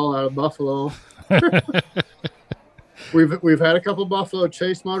scared to hell out of buffalo. We've had a couple buffalo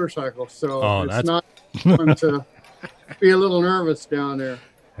chase motorcycles, so it's not fun to be a little nervous down there.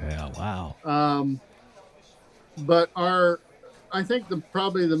 Yeah, wow. But I think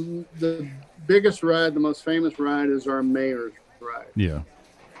probably the biggest ride, the most famous ride, is our mayor's ride. Yeah.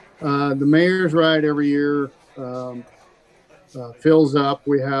 The mayor's ride every year fills up.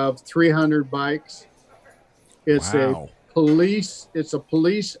 We have 300 bikes. It's a police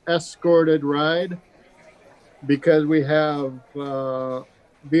escorted ride, because we have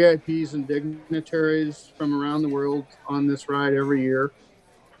VIPs and dignitaries from around the world on this ride every year.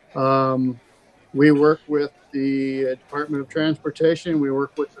 We work with the Department of Transportation. We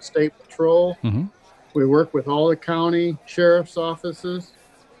work with the State Patrol. Mm-hmm. We work with all the county sheriff's offices.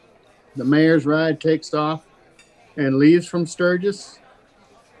 The mayor's ride takes off and leaves from Sturgis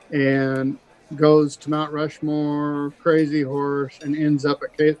and goes to Mount Rushmore, Crazy Horse, and ends up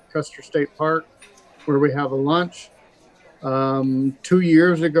at Custer State Park, where we have a lunch. 2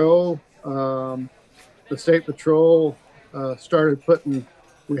 years ago, the State Patrol started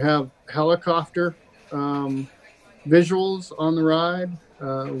we have helicopter visuals on the ride.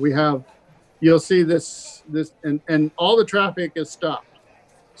 You'll see this, and all the traffic is stopped.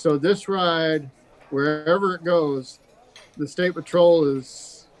 So this ride, wherever it goes, the State Patrol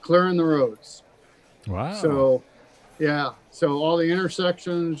is clearing the roads. Wow. So, yeah. So all the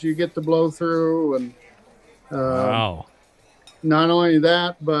intersections you get to blow through, and wow. Not only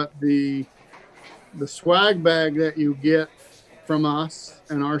that, but the swag bag that you get from us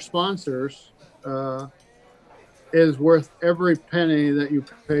and our sponsors is worth every penny that you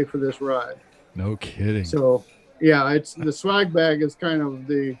pay for this ride. No kidding. So, yeah, the swag bag is kind of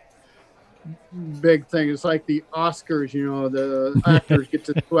the big thing. It's like the Oscars, the actors get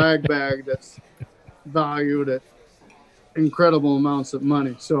the swag bag that's valued at incredible amounts of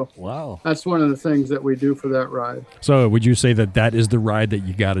money. So wow, that's one of the things that we do for that ride. So would you say that is the ride that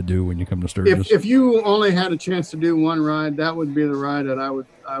you got to do when you come to Sturgis? If you only had a chance to do one ride, that would be the ride that I would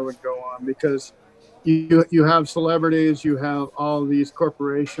go on, because you have celebrities, you have all these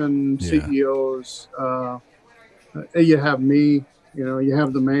corporation CEOs, you have me, you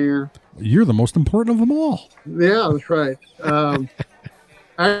have the mayor. You're the most important of them all. Yeah, that's right.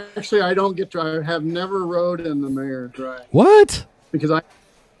 Actually, I have never rode in the mayor's ride. What? Because I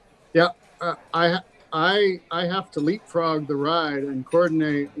have to leapfrog the ride and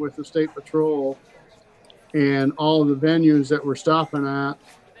coordinate with the State Patrol and all of the venues that we're stopping at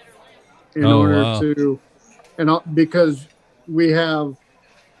because we have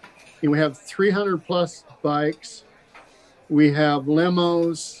 300 plus bikes, we have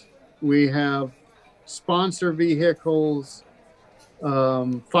limos, we have sponsor vehicles,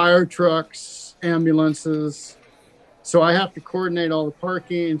 fire trucks, ambulances. So I have to coordinate all the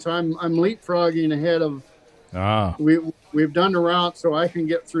parking. So I'm leapfrogging ahead of. We've done the route, so I can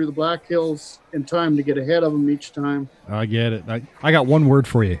get through the Black Hills in time to get ahead of them each time. I get it. I got one word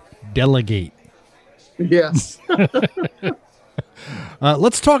for you: delegate. Yes.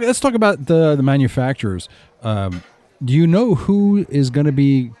 Let's talk about the manufacturers. Do you know who is going to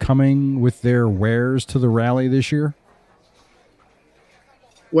be coming with their wares to the rally this year?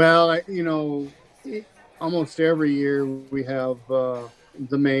 Well, almost every year we have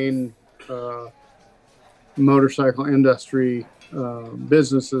the main motorcycle industry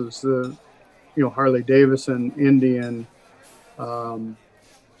businesses, Harley Davidson, Indian, the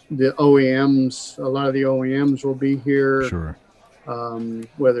OEMs. A lot of the OEMs will be here. Sure.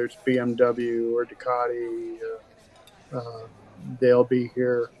 Whether it's BMW or Ducati, they'll be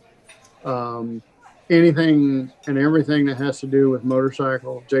here. And anything and everything that has to do with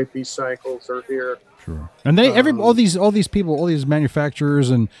motorcycle. JP Cycles are here. Sure. And they all these people, all these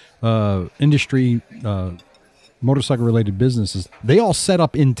manufacturers and industry motorcycle related businesses, they all set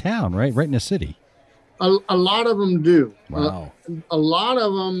up in town, right in the city. A lot of them do. Wow. A lot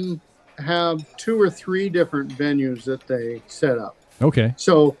of them have 2 or 3 different venues that they set up. Okay.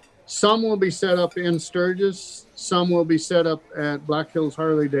 So some will be set up in Sturgis. Some will be set up at Black Hills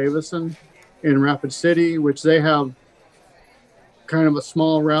Harley Davidson in Rapid City, which they have kind of a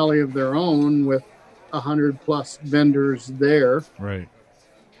small rally of their own with 100+ vendors there. Right.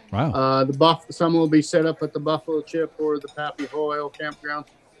 Wow. Some will be set up at the Buffalo Chip or the Pappy Hoyle campground.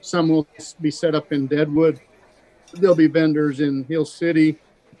 Some will be set up in Deadwood. There'll be vendors in Hill City.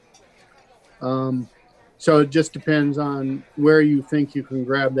 So it just depends on where you think you can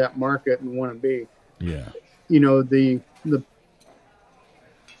grab that market and want to be. Yeah. The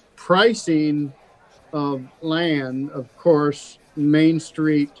pricing of land, of course, Main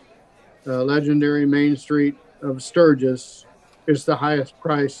Street, legendary Main Street of Sturgis is the highest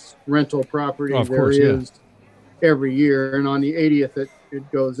price rental property is every year. And on the 80th,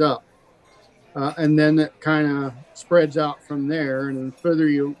 it goes up. And then it kind of spreads out from there. And the further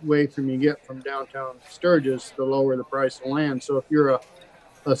away from you get from downtown Sturgis, the lower the price of land. So if you're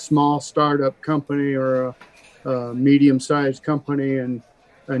a small startup company or a medium-sized company and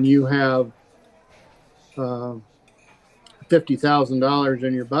you have $50,000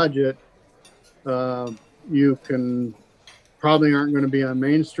 in your budget, you probably aren't going to be on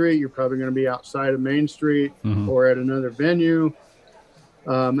Main Street. You're probably going to be outside of Main Street or at another venue.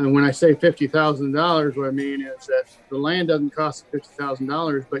 And when I say $50,000, what I mean is that the land doesn't cost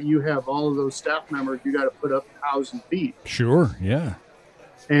 $50,000, but you have all of those staff members you got to put up house and feed. Sure, yeah.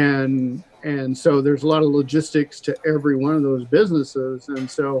 And so there's a lot of logistics to every one of those businesses. And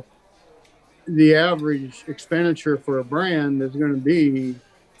so the average expenditure for a brand is going to be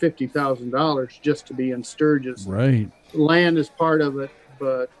 $50,000 just to be in Sturgis. Right. Land is part of it,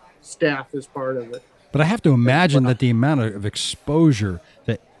 but staff is part of it. But I have to imagine that the amount of exposure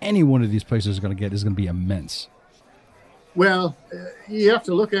that any one of these places is going to get is going to be immense. Well, you have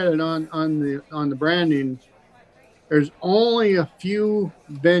to look at it on the branding. There's only a few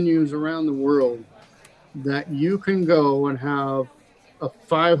venues around the world that you can go and have a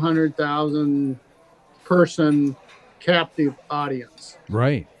 500,000 person captive audience.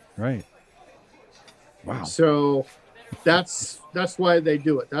 Right. Wow. So that's why they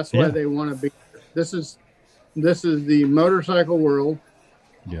do it. That's why they want to be. This is the motorcycle world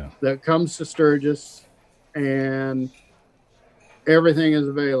that comes to Sturgis, and everything is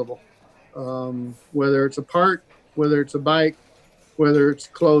available. Whether it's a part, whether it's a bike, whether it's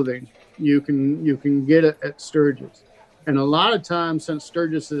clothing, you can get it at Sturgis. And a lot of times, since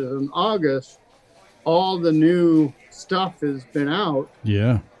Sturgis is in August, all the new stuff has been out.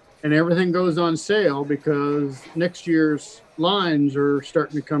 Yeah. And everything goes on sale because next year's lines are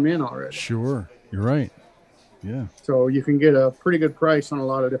starting to come in already. Sure. You're right. Yeah. So you can get a pretty good price on a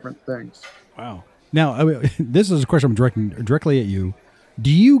lot of different things. Wow. Now, this is a question I'm directing directly at you.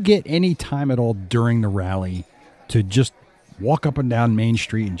 Do you get any time at all during the rally to just walk up and down Main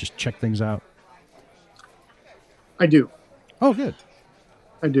Street and just check things out? I do. Oh, good.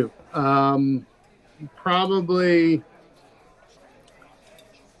 I do. Probably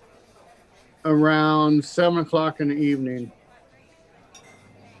around 7:00 in the evening.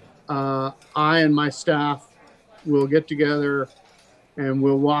 I and my staff will get together and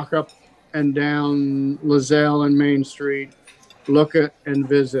we'll walk up and down Lozelle and Main Street, look at and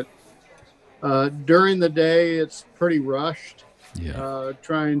visit. During the day, it's pretty rushed. Yeah.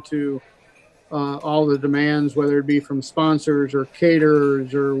 Trying to all the demands, whether it be from sponsors or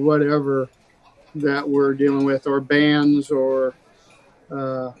caterers or whatever that we're dealing with, or bands, or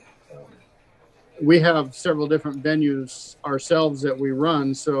we have several different venues ourselves that we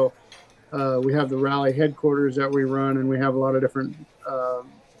run. So we have the rally headquarters that we run, and we have a lot of different,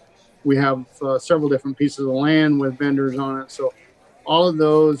 we have several different pieces of land with vendors on it. So all of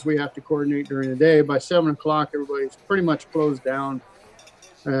those we have to coordinate during the day. By 7:00, everybody's pretty much closed down,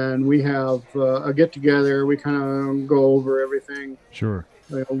 and we have a get together. We kind of go over everything. Sure.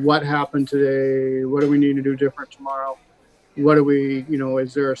 What happened today? What do we need to do different tomorrow? What do we,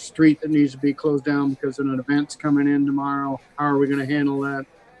 is there a street that needs to be closed down because an event's coming in tomorrow? How are we going to handle that?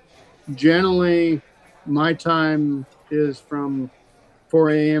 Generally, my time is from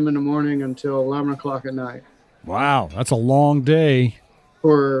 4 a.m. in the morning until 11 o'clock at night. Wow, that's a long day.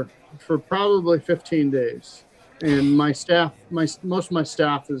 For probably 15 days. And my staff, most of my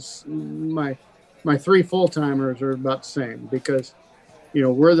staff is my 3 full-timers are about the same, because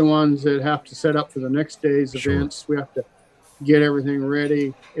we're the ones that have to set up for the next day's Sure. events. We have to get everything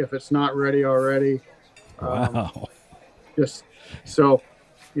ready if it's not ready already. Wow. Just so,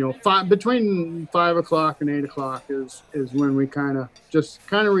 between 5 o'clock and 8 o'clock is when we kind of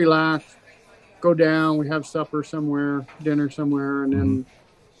relax, go down. We have supper somewhere, dinner somewhere, and then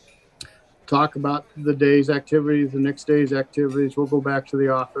talk about the day's activities, the next day's activities. We'll go back to the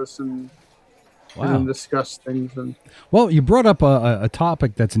office and Wow. discuss things. And Well, you brought up a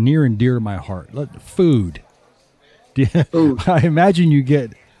topic that's near and dear to my heart. Food. food. I imagine you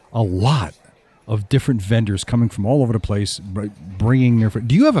get a lot of different vendors coming from all over the place, bringing their food.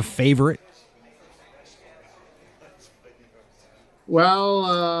 Do you have a favorite?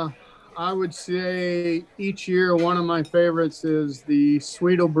 Well, I would say each year one of my favorites is the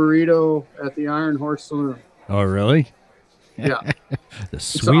Sweeto burrito at the Iron Horse Saloon. Oh, really? Yeah, The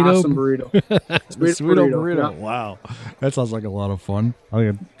it's an Sweeto, awesome burrito. the Sweeto burrito. Yeah. Wow, that sounds like a lot of fun.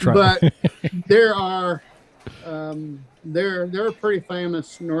 I'm gonna try. But there are they're a pretty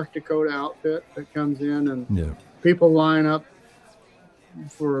famous North Dakota outfit that comes in, and Yeah. people line up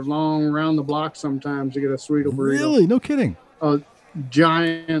for long around the block sometimes to get a Sweeto burrito. Really? No kidding.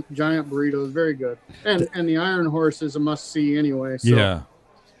 Giant burritos, very good. And the Iron Horse is a must see anyway. So Yeah.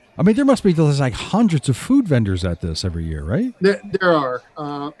 I mean, there must be like hundreds of food vendors at this every year, right? there are.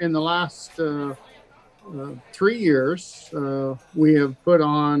 In the last 3 years, we have put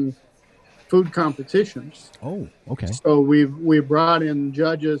on food competitions. Oh, okay. So we brought in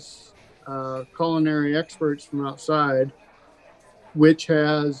judges, culinary experts from outside, which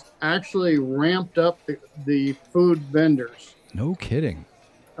has actually ramped up the food vendors. No kidding.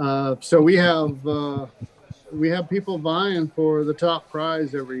 So we have people vying for the top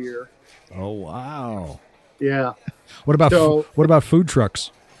prize every year. Oh, wow. Yeah. What about food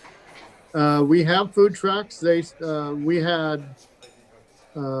trucks? We have food trucks. We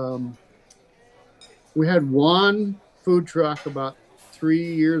had one food truck about 4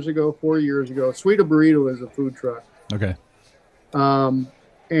 years ago. Sweeto Burrito is a food truck. Okay.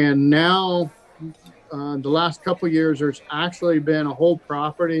 And now, the last couple of years, there's actually been a whole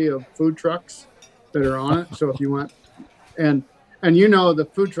property of food trucks that are on it. So if you want, and the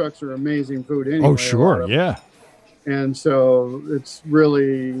food trucks are amazing food anyway. Oh, sure. Yeah. And so it's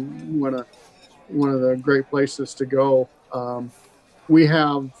really one of the great places to go. We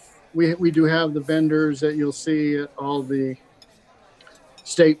do have the vendors that you'll see at all the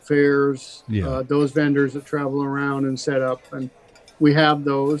state fairs. Yeah. Those vendors that travel around and set up, and we have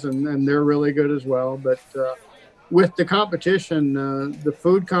those, and they're really good as well. But with the competition, the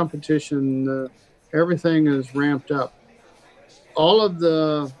food competition, everything is ramped up.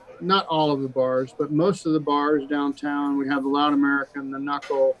 Not all of the bars, but most of the bars downtown. We have the Loud American, the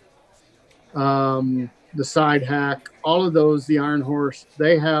Knuckle, the Side Hack, all of those, the Iron Horse,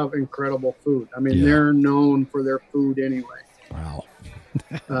 they have incredible food. I mean, They're known for their food anyway. Wow.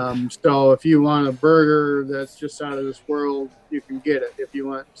 So if you want a burger that's just out of this world, you can get it. If you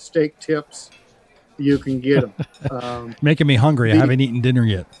want steak tips, you can get them. Making me hungry. I haven't eaten dinner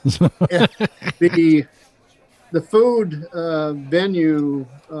yet. The food venue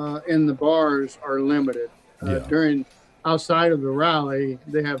in the bars are limited. Outside of the rally,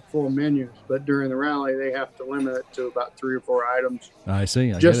 they have full menus, but during the rally, they have to limit it to about 3 or 4 items. I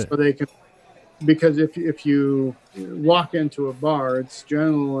see. So they can, because if you walk into a bar, it's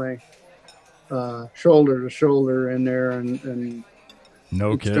generally shoulder to shoulder in there, and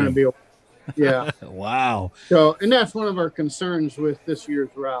no it's kidding. going to be. Yeah. Wow. So, and that's one of our concerns with this year's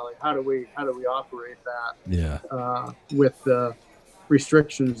rally. How do we operate that? Yeah. With the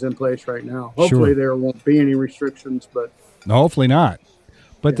restrictions in place right now. Hopefully there won't be any restrictions, but no, hopefully not.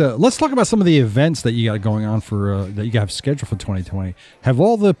 But let's talk about some of the events that you got going on for that you have scheduled for 2020. Have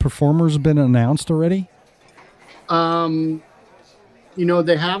all the performers been announced already? They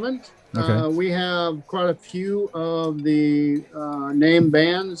haven't. Okay. We have quite a few of the name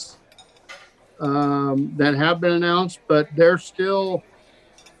bands that have been announced, but they're still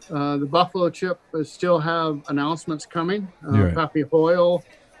the Buffalo Chip still have announcements coming. Right. Pappy Hoyle,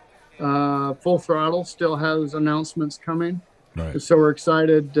 Full Throttle still has announcements coming. Right. So we're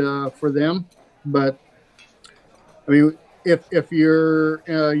excited for them. But I mean, if you're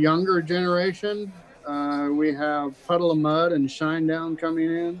a younger generation, we have Puddle of Mud and Shinedown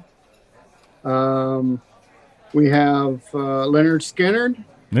coming in. We have Leonard Skinnard.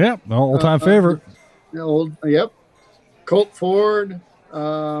 Yep, all-time favorite. Colt Ford,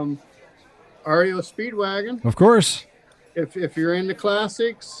 REO Speedwagon. Of course. If you're into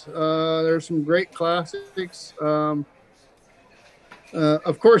classics, there's some great classics. Of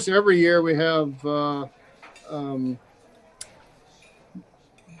course, every year we have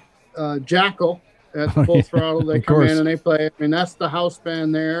Jackal at Oh, Full yeah, Throttle. They of come course. in and they play. I mean, that's the house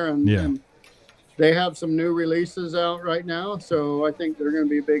band there, Yeah. and they have some new releases out right now. So I think they're going to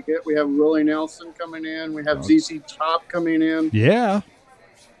be a big hit. We have Willie Nelson coming in. We have ZZ Top coming in. Yeah.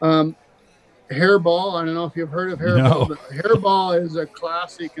 Um, Hairball. I don't know if you've heard of Hairball, No. but Hairball is a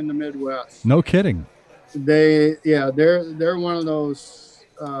classic in the Midwest. No kidding. They're one of those.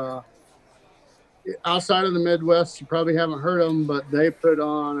 Outside of the Midwest, you probably haven't heard of them, but they put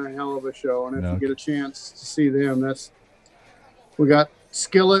on a hell of a show. And if you get a chance to see them, we got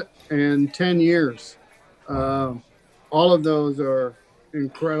Skillet and 10 Years. All of those are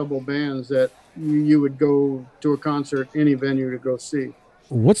incredible bands that you would go to a concert, any venue to go see.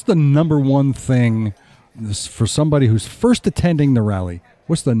 What's the number one thing for somebody who's first attending the rally?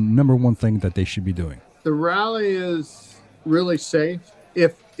 What's the number one thing that they should be doing? The rally is really safe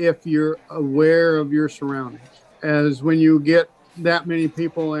if you're aware of your surroundings. As when you get that many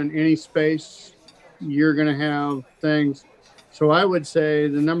people in any space, you're going to have things. So I would say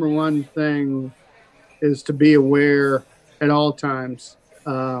the number one thing is to be aware at all times,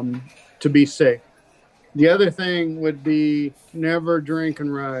 to be safe. The other thing would be never drink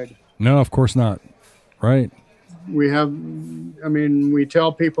and ride. No, of course not. Right. We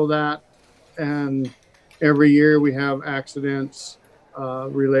tell people that, and every year we have accidents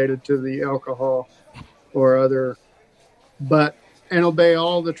related to the alcohol or other, and obey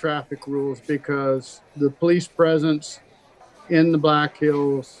all the traffic rules, because the police presence in the Black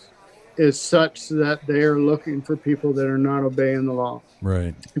Hills is such that they are looking for people that are not obeying the law.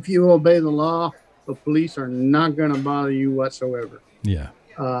 Right. If you obey the law, the police are not going to bother you whatsoever. Yeah.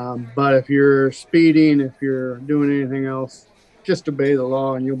 But if you're speeding, if you're doing anything else, just obey the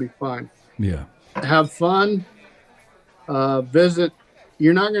law and you'll be fine. Yeah. Have fun. Visit.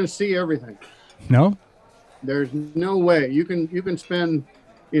 You're not going to see everything. No? There's no way. You can spend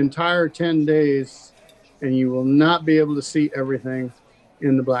the entire 10 days and you will not be able to see everything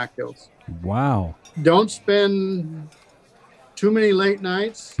in the Black Hills. Wow. Don't spend too many late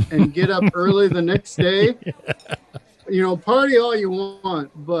nights and get up early the next day. Yeah. Party all you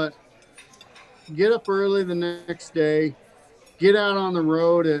want, but get up early the next day. Get out on the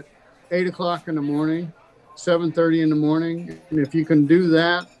road at 8 o'clock in the morning, 7:30 in the morning. And if you can do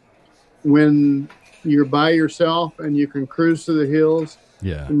that when you're by yourself and you can cruise to the hills,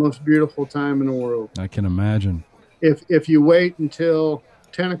 yeah, the most beautiful time in the world. I can imagine. If you wait until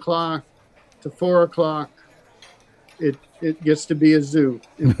 10 o'clock to 4 o'clock, it gets to be a zoo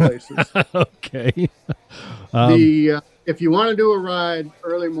in places. Okay. If you want to do a ride,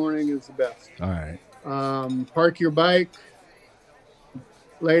 early morning is the best. All right. Park your bike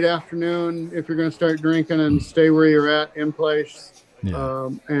late afternoon if you're going to start drinking, and stay where you're at in place. Yeah.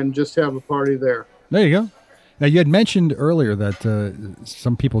 And just have a party there. There you go. Now, you had mentioned earlier that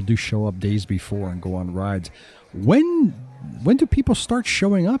some people do show up days before and go on rides. When do people start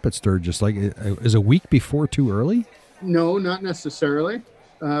showing up at Sturgis? Like, is a week before too early? No, not necessarily.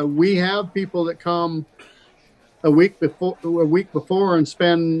 We have people that come a week before and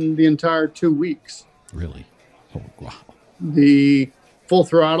spend the entire 2 weeks. Really? Oh, wow. The Full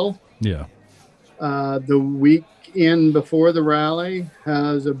Throttle. Yeah. The weekend before the rally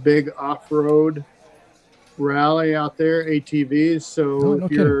has a big off-road rally out there, ATVs. So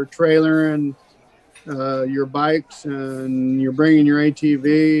if you're trailering your bikes and you're bringing your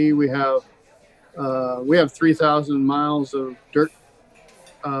ATV, we have 3,000 miles of dirt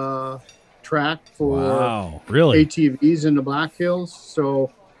track for ATVs in the Black Hills.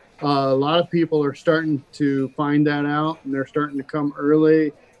 So a lot of people are starting to find that out, and they're starting to come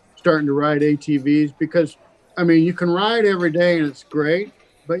early, starting to ride ATVs, because, you can ride every day and it's great,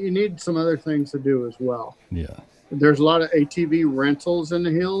 but you need some other things to do as well. Yeah. There's a lot of ATV rentals in the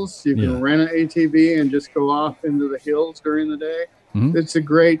hills. You can rent an ATV and just go off into the hills during the day. Mm-hmm. It's a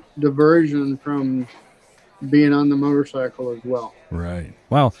great diversion from being on the motorcycle as well. Right.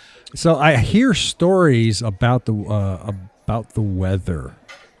 Wow. So I hear stories about the weather.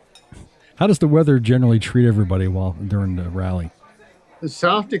 How does the weather generally treat everybody during the rally?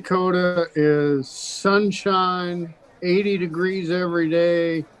 South Dakota is sunshine, 80 degrees every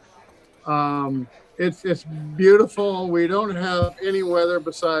day. It's beautiful. We don't have any weather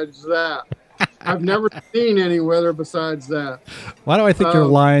besides that. I've never seen any weather besides that. Why do I think you're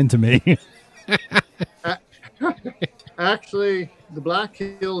lying to me? Actually, the Black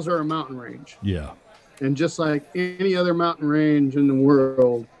Hills are a mountain range. Yeah. And just like any other mountain range in the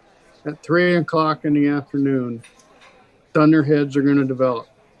world, at 3 o'clock in the afternoon, thunderheads are going to develop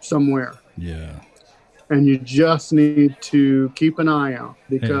somewhere. Yeah. And you just need to keep an eye out,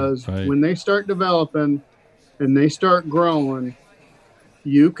 because when they start developing and they start growing,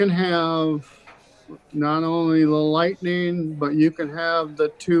 you can have not only the lightning, but you can have the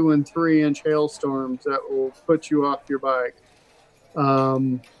 2 and 3 inch hailstorms that will put you off your bike.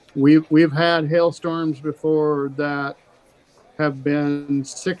 Um, we've had hailstorms before that have been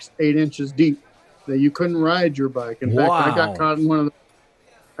 6, 8 inches deep that you couldn't ride your bike. In fact, Wow. I got caught in one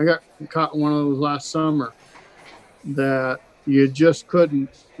of those last summer that you just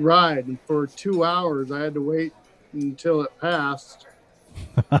couldn't ride. And for 2 hours, I had to wait until it passed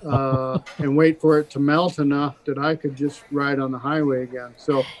and wait for it to melt enough that I could just ride on the highway again.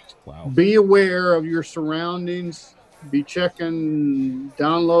 So Wow. be aware of your surroundings. Be checking,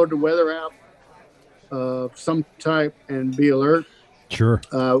 download the weather app of some type and be alert. Sure.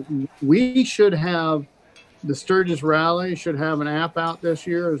 We should have the Sturgis Rally should have an app out this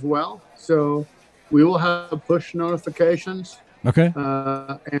year as well. So we will have push notifications Okay.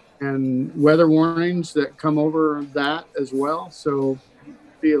 and weather warnings that come over that as well. So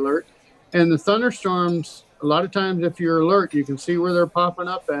be alert. And the thunderstorms, a lot of times if you're alert, you can see where they're popping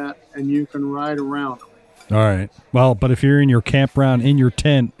up at and you can ride around them. All right. Well, but if you're in your campground in your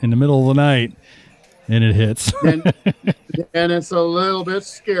tent in the middle of the night and it hits, and it's a little bit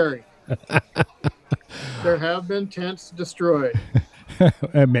scary. There have been tents destroyed.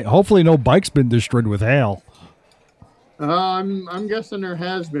 hopefully no bike's been destroyed with hail. I'm guessing there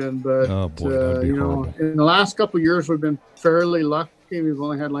has been, but Oh, boy, that'd be horrible. in the last couple of years, we've been fairly lucky. We've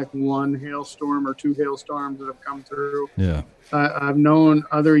only had like 1 hailstorm or 2 hailstorms that have come through. Yeah. I've known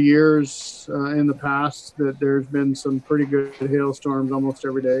other years in the past that there's been some pretty good hailstorms almost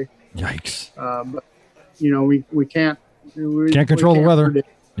every day. Yikes. But we can't Control the weather. predict.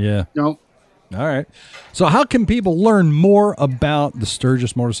 Yeah. No. All right. So how can people learn more about the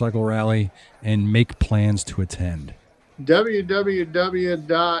Sturgis Motorcycle Rally and make plans to attend?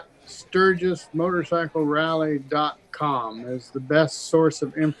 www.sturgismotorcyclerally.com is the best source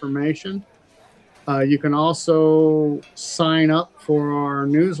of information. You can also sign up for our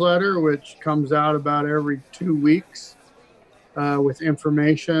newsletter, which comes out about every 2 weeks with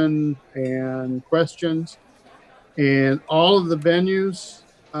information and questions. And all of the venues,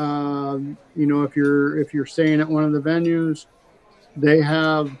 if you're staying at one of the venues, they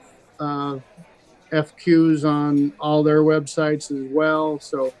have FQs on all their websites as well.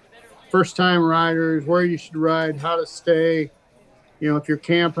 So first time riders, where you should ride, how to stay, if you're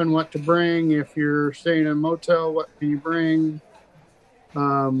camping, what to bring, if you're staying in a motel, what can you bring?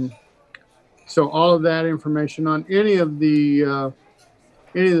 So all of that information on any of the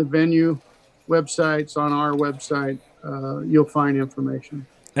venue websites on our website, you'll find information.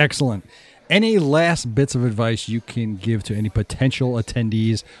 Excellent. Any last bits of advice you can give to any potential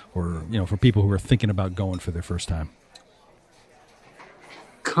attendees or, for people who are thinking about going for their first time?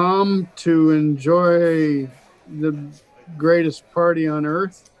 Come to enjoy the greatest party on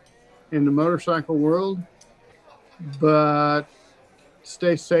earth in the motorcycle world, but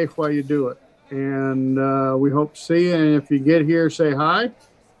stay safe while you do it. And we hope to see you. And if you get here, say hi.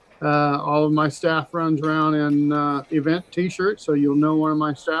 All of my staff runs around in event t-shirts, so you'll know one of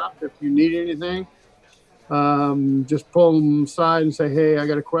my staff. If you need anything, just pull them aside and say, hey, I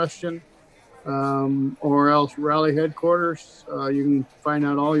got a question. Or else rally headquarters. You can find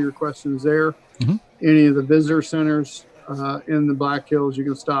out all your questions there. Mm-hmm. Any of the visitor centers in the Black Hills, you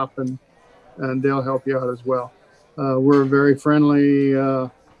can stop and they'll help you out as well. We're a very friendly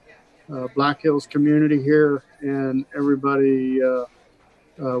Black Hills community here, and everybody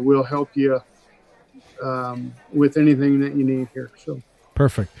will help you with anything that you need here. So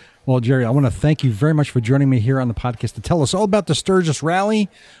perfect. Well, Jerry, I want to thank you very much for joining me here on the podcast to tell us all about the Sturgis Rally.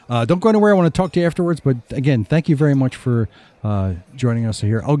 Don't go anywhere. I want to talk to you afterwards. But again, thank you very much for joining us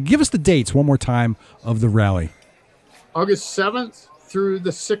here. I'll give us the dates one more time of the rally. August 7th through the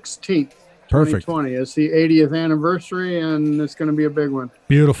 16th. Perfect. 2020. It's the 80th anniversary, and it's going to be a big one.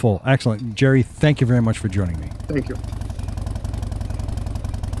 Beautiful. Excellent. Jerry, thank you very much for joining me. Thank you.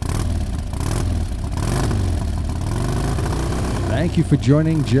 Thank you for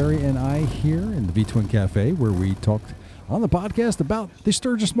joining Jerry and I here in the V-Twin Cafe, where we talked on the podcast about the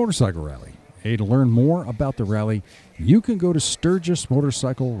Sturgis Motorcycle Rally. Hey, to learn more about the rally, you can go to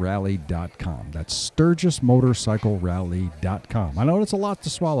SturgisMotorcycleRally.com. That's SturgisMotorcycleRally.com. I know it's a lot to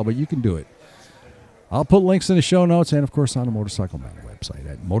swallow, but you can do it. I'll put links in the show notes and, of course, on the Motorcycle Men website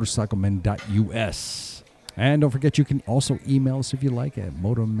at motorcyclemen.us. And don't forget, you can also email us if you like at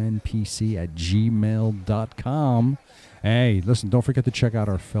motomenpc@gmail.com. Hey, listen, don't forget to check out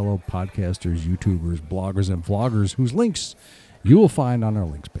our fellow podcasters, YouTubers, bloggers, and vloggers whose links you will find on our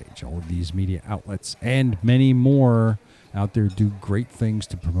links page. All of these media outlets and many more out there do great things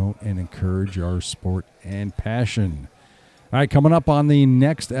to promote and encourage our sport and passion. All right, coming up on the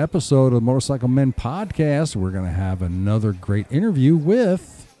next episode of the Motorcycle Men podcast, we're going to have another great interview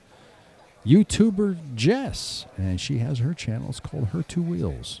with YouTuber Jess, and she has her channel. It's called Her Two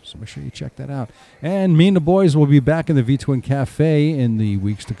Wheels, so make sure you check that out. And me and the boys will be back in the V-Twin Cafe in the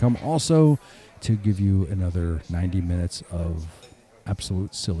weeks to come, also to give you another 90 minutes of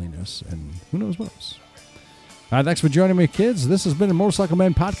absolute silliness and who knows what else. All right, thanks for joining me, kids. This has been the Motorcycle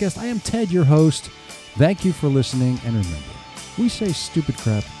Men podcast. I am Ted, your host. Thank you for listening, and remember, we say stupid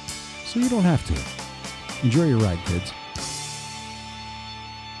crap so you don't have to. Enjoy your ride, kids.